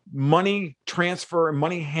money transfer and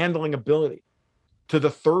money handling ability to the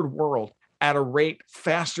third world at a rate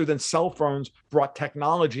faster than cell phones brought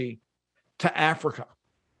technology to Africa.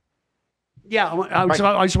 Yeah, I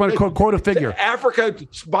just want to quote a figure. Africa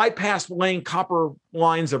bypassed laying copper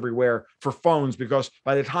lines everywhere for phones, because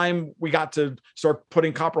by the time we got to start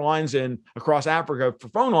putting copper lines in across Africa for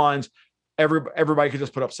phone lines, everybody could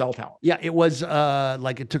just put up cell towers. Yeah, it was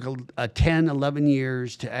it took a 10, 11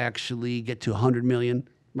 years to actually get to 100 million,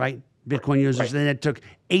 right? Bitcoin users. Right. Then it took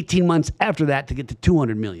 18 months after that to get to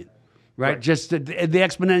 200 million, right? Just the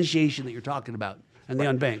exponentiation that you're talking about and the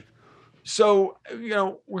unbanked. So,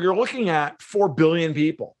 you're looking at 4 billion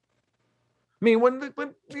people. I mean, when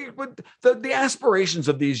the aspirations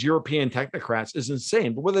of these European technocrats is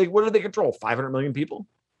insane. But what do they control? 500 million people?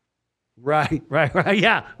 Right.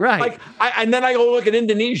 Yeah, right. And then I go look at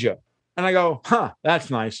Indonesia and I go,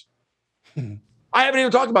 that's nice. I haven't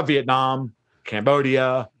even talked about Vietnam,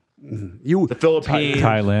 Cambodia, the Philippines,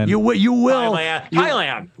 Thailand. You will.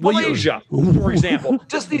 Thailand, Well, you- Malaysia, for example.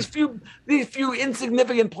 Just these few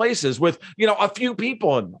insignificant places with a few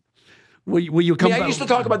people in them. Will you come I back? used to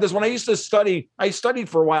talk about this when I used to study. I studied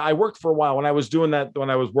for a while. I worked for a while when I was doing that.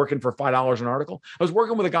 When I was working for $5 an article, I was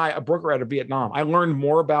working with a broker out of Vietnam. I learned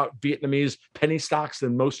more about Vietnamese penny stocks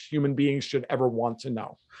than most human beings should ever want to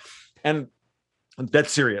know, and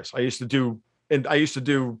that's serious. I used to do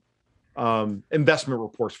investment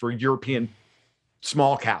reports for European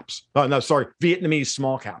small caps. Vietnamese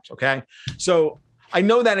small caps. Okay, so I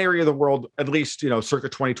know that area of the world at least circa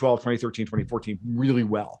 2012, 2013, 2014 really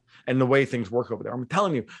well. And the way things work over there. I'm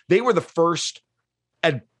telling you, they were the first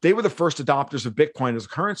adopters of Bitcoin as a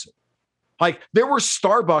currency. Like there were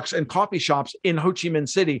Starbucks and coffee shops in Ho Chi Minh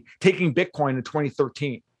City taking Bitcoin in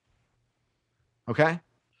 2013. Okay.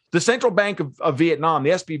 The Central Bank of Vietnam,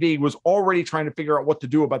 the SBV, was already trying to figure out what to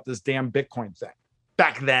do about this damn Bitcoin thing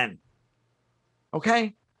back then.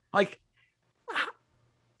 Okay. Like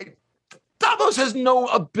Davos has no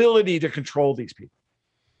ability to control these people.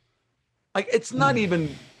 Like it's not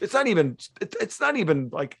even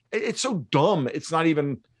like it's so dumb. It's not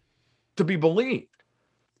even to be believed.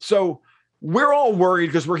 So we're all worried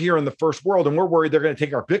because we're here in the first world and we're worried they're going to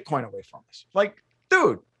take our Bitcoin away from us. Like,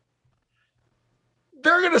 dude,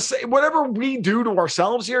 they're going to say whatever we do to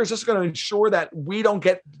ourselves here is just going to ensure that we don't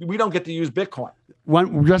get to use Bitcoin.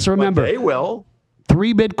 Just remember, But they will.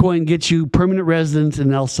 3 Bitcoin gets you permanent residence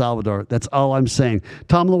in El Salvador. That's all I'm saying.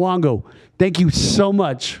 Tom Luongo, thank you so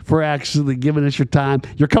much for actually giving us your time.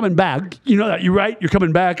 You're coming back. You know that, you're right. You're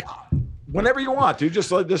coming back. Whenever you want, dude. Just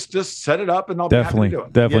set it up, and I'll be happy to do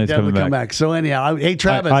it. Definitely Definitely coming come back. back. So anyhow, hey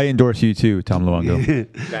Travis. I endorse you too, Tom Luongo.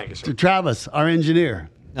 Thank you, sir. Travis, our engineer.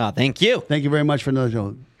 Oh, thank you. Thank you very much for another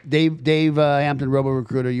show. Dave Hampton, Robo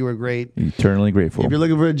Recruiter, you were great. Eternally grateful. If you're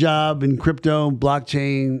looking for a job in crypto,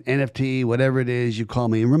 blockchain, NFT, whatever it is, you call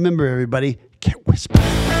me. And remember, everybody, get whispered.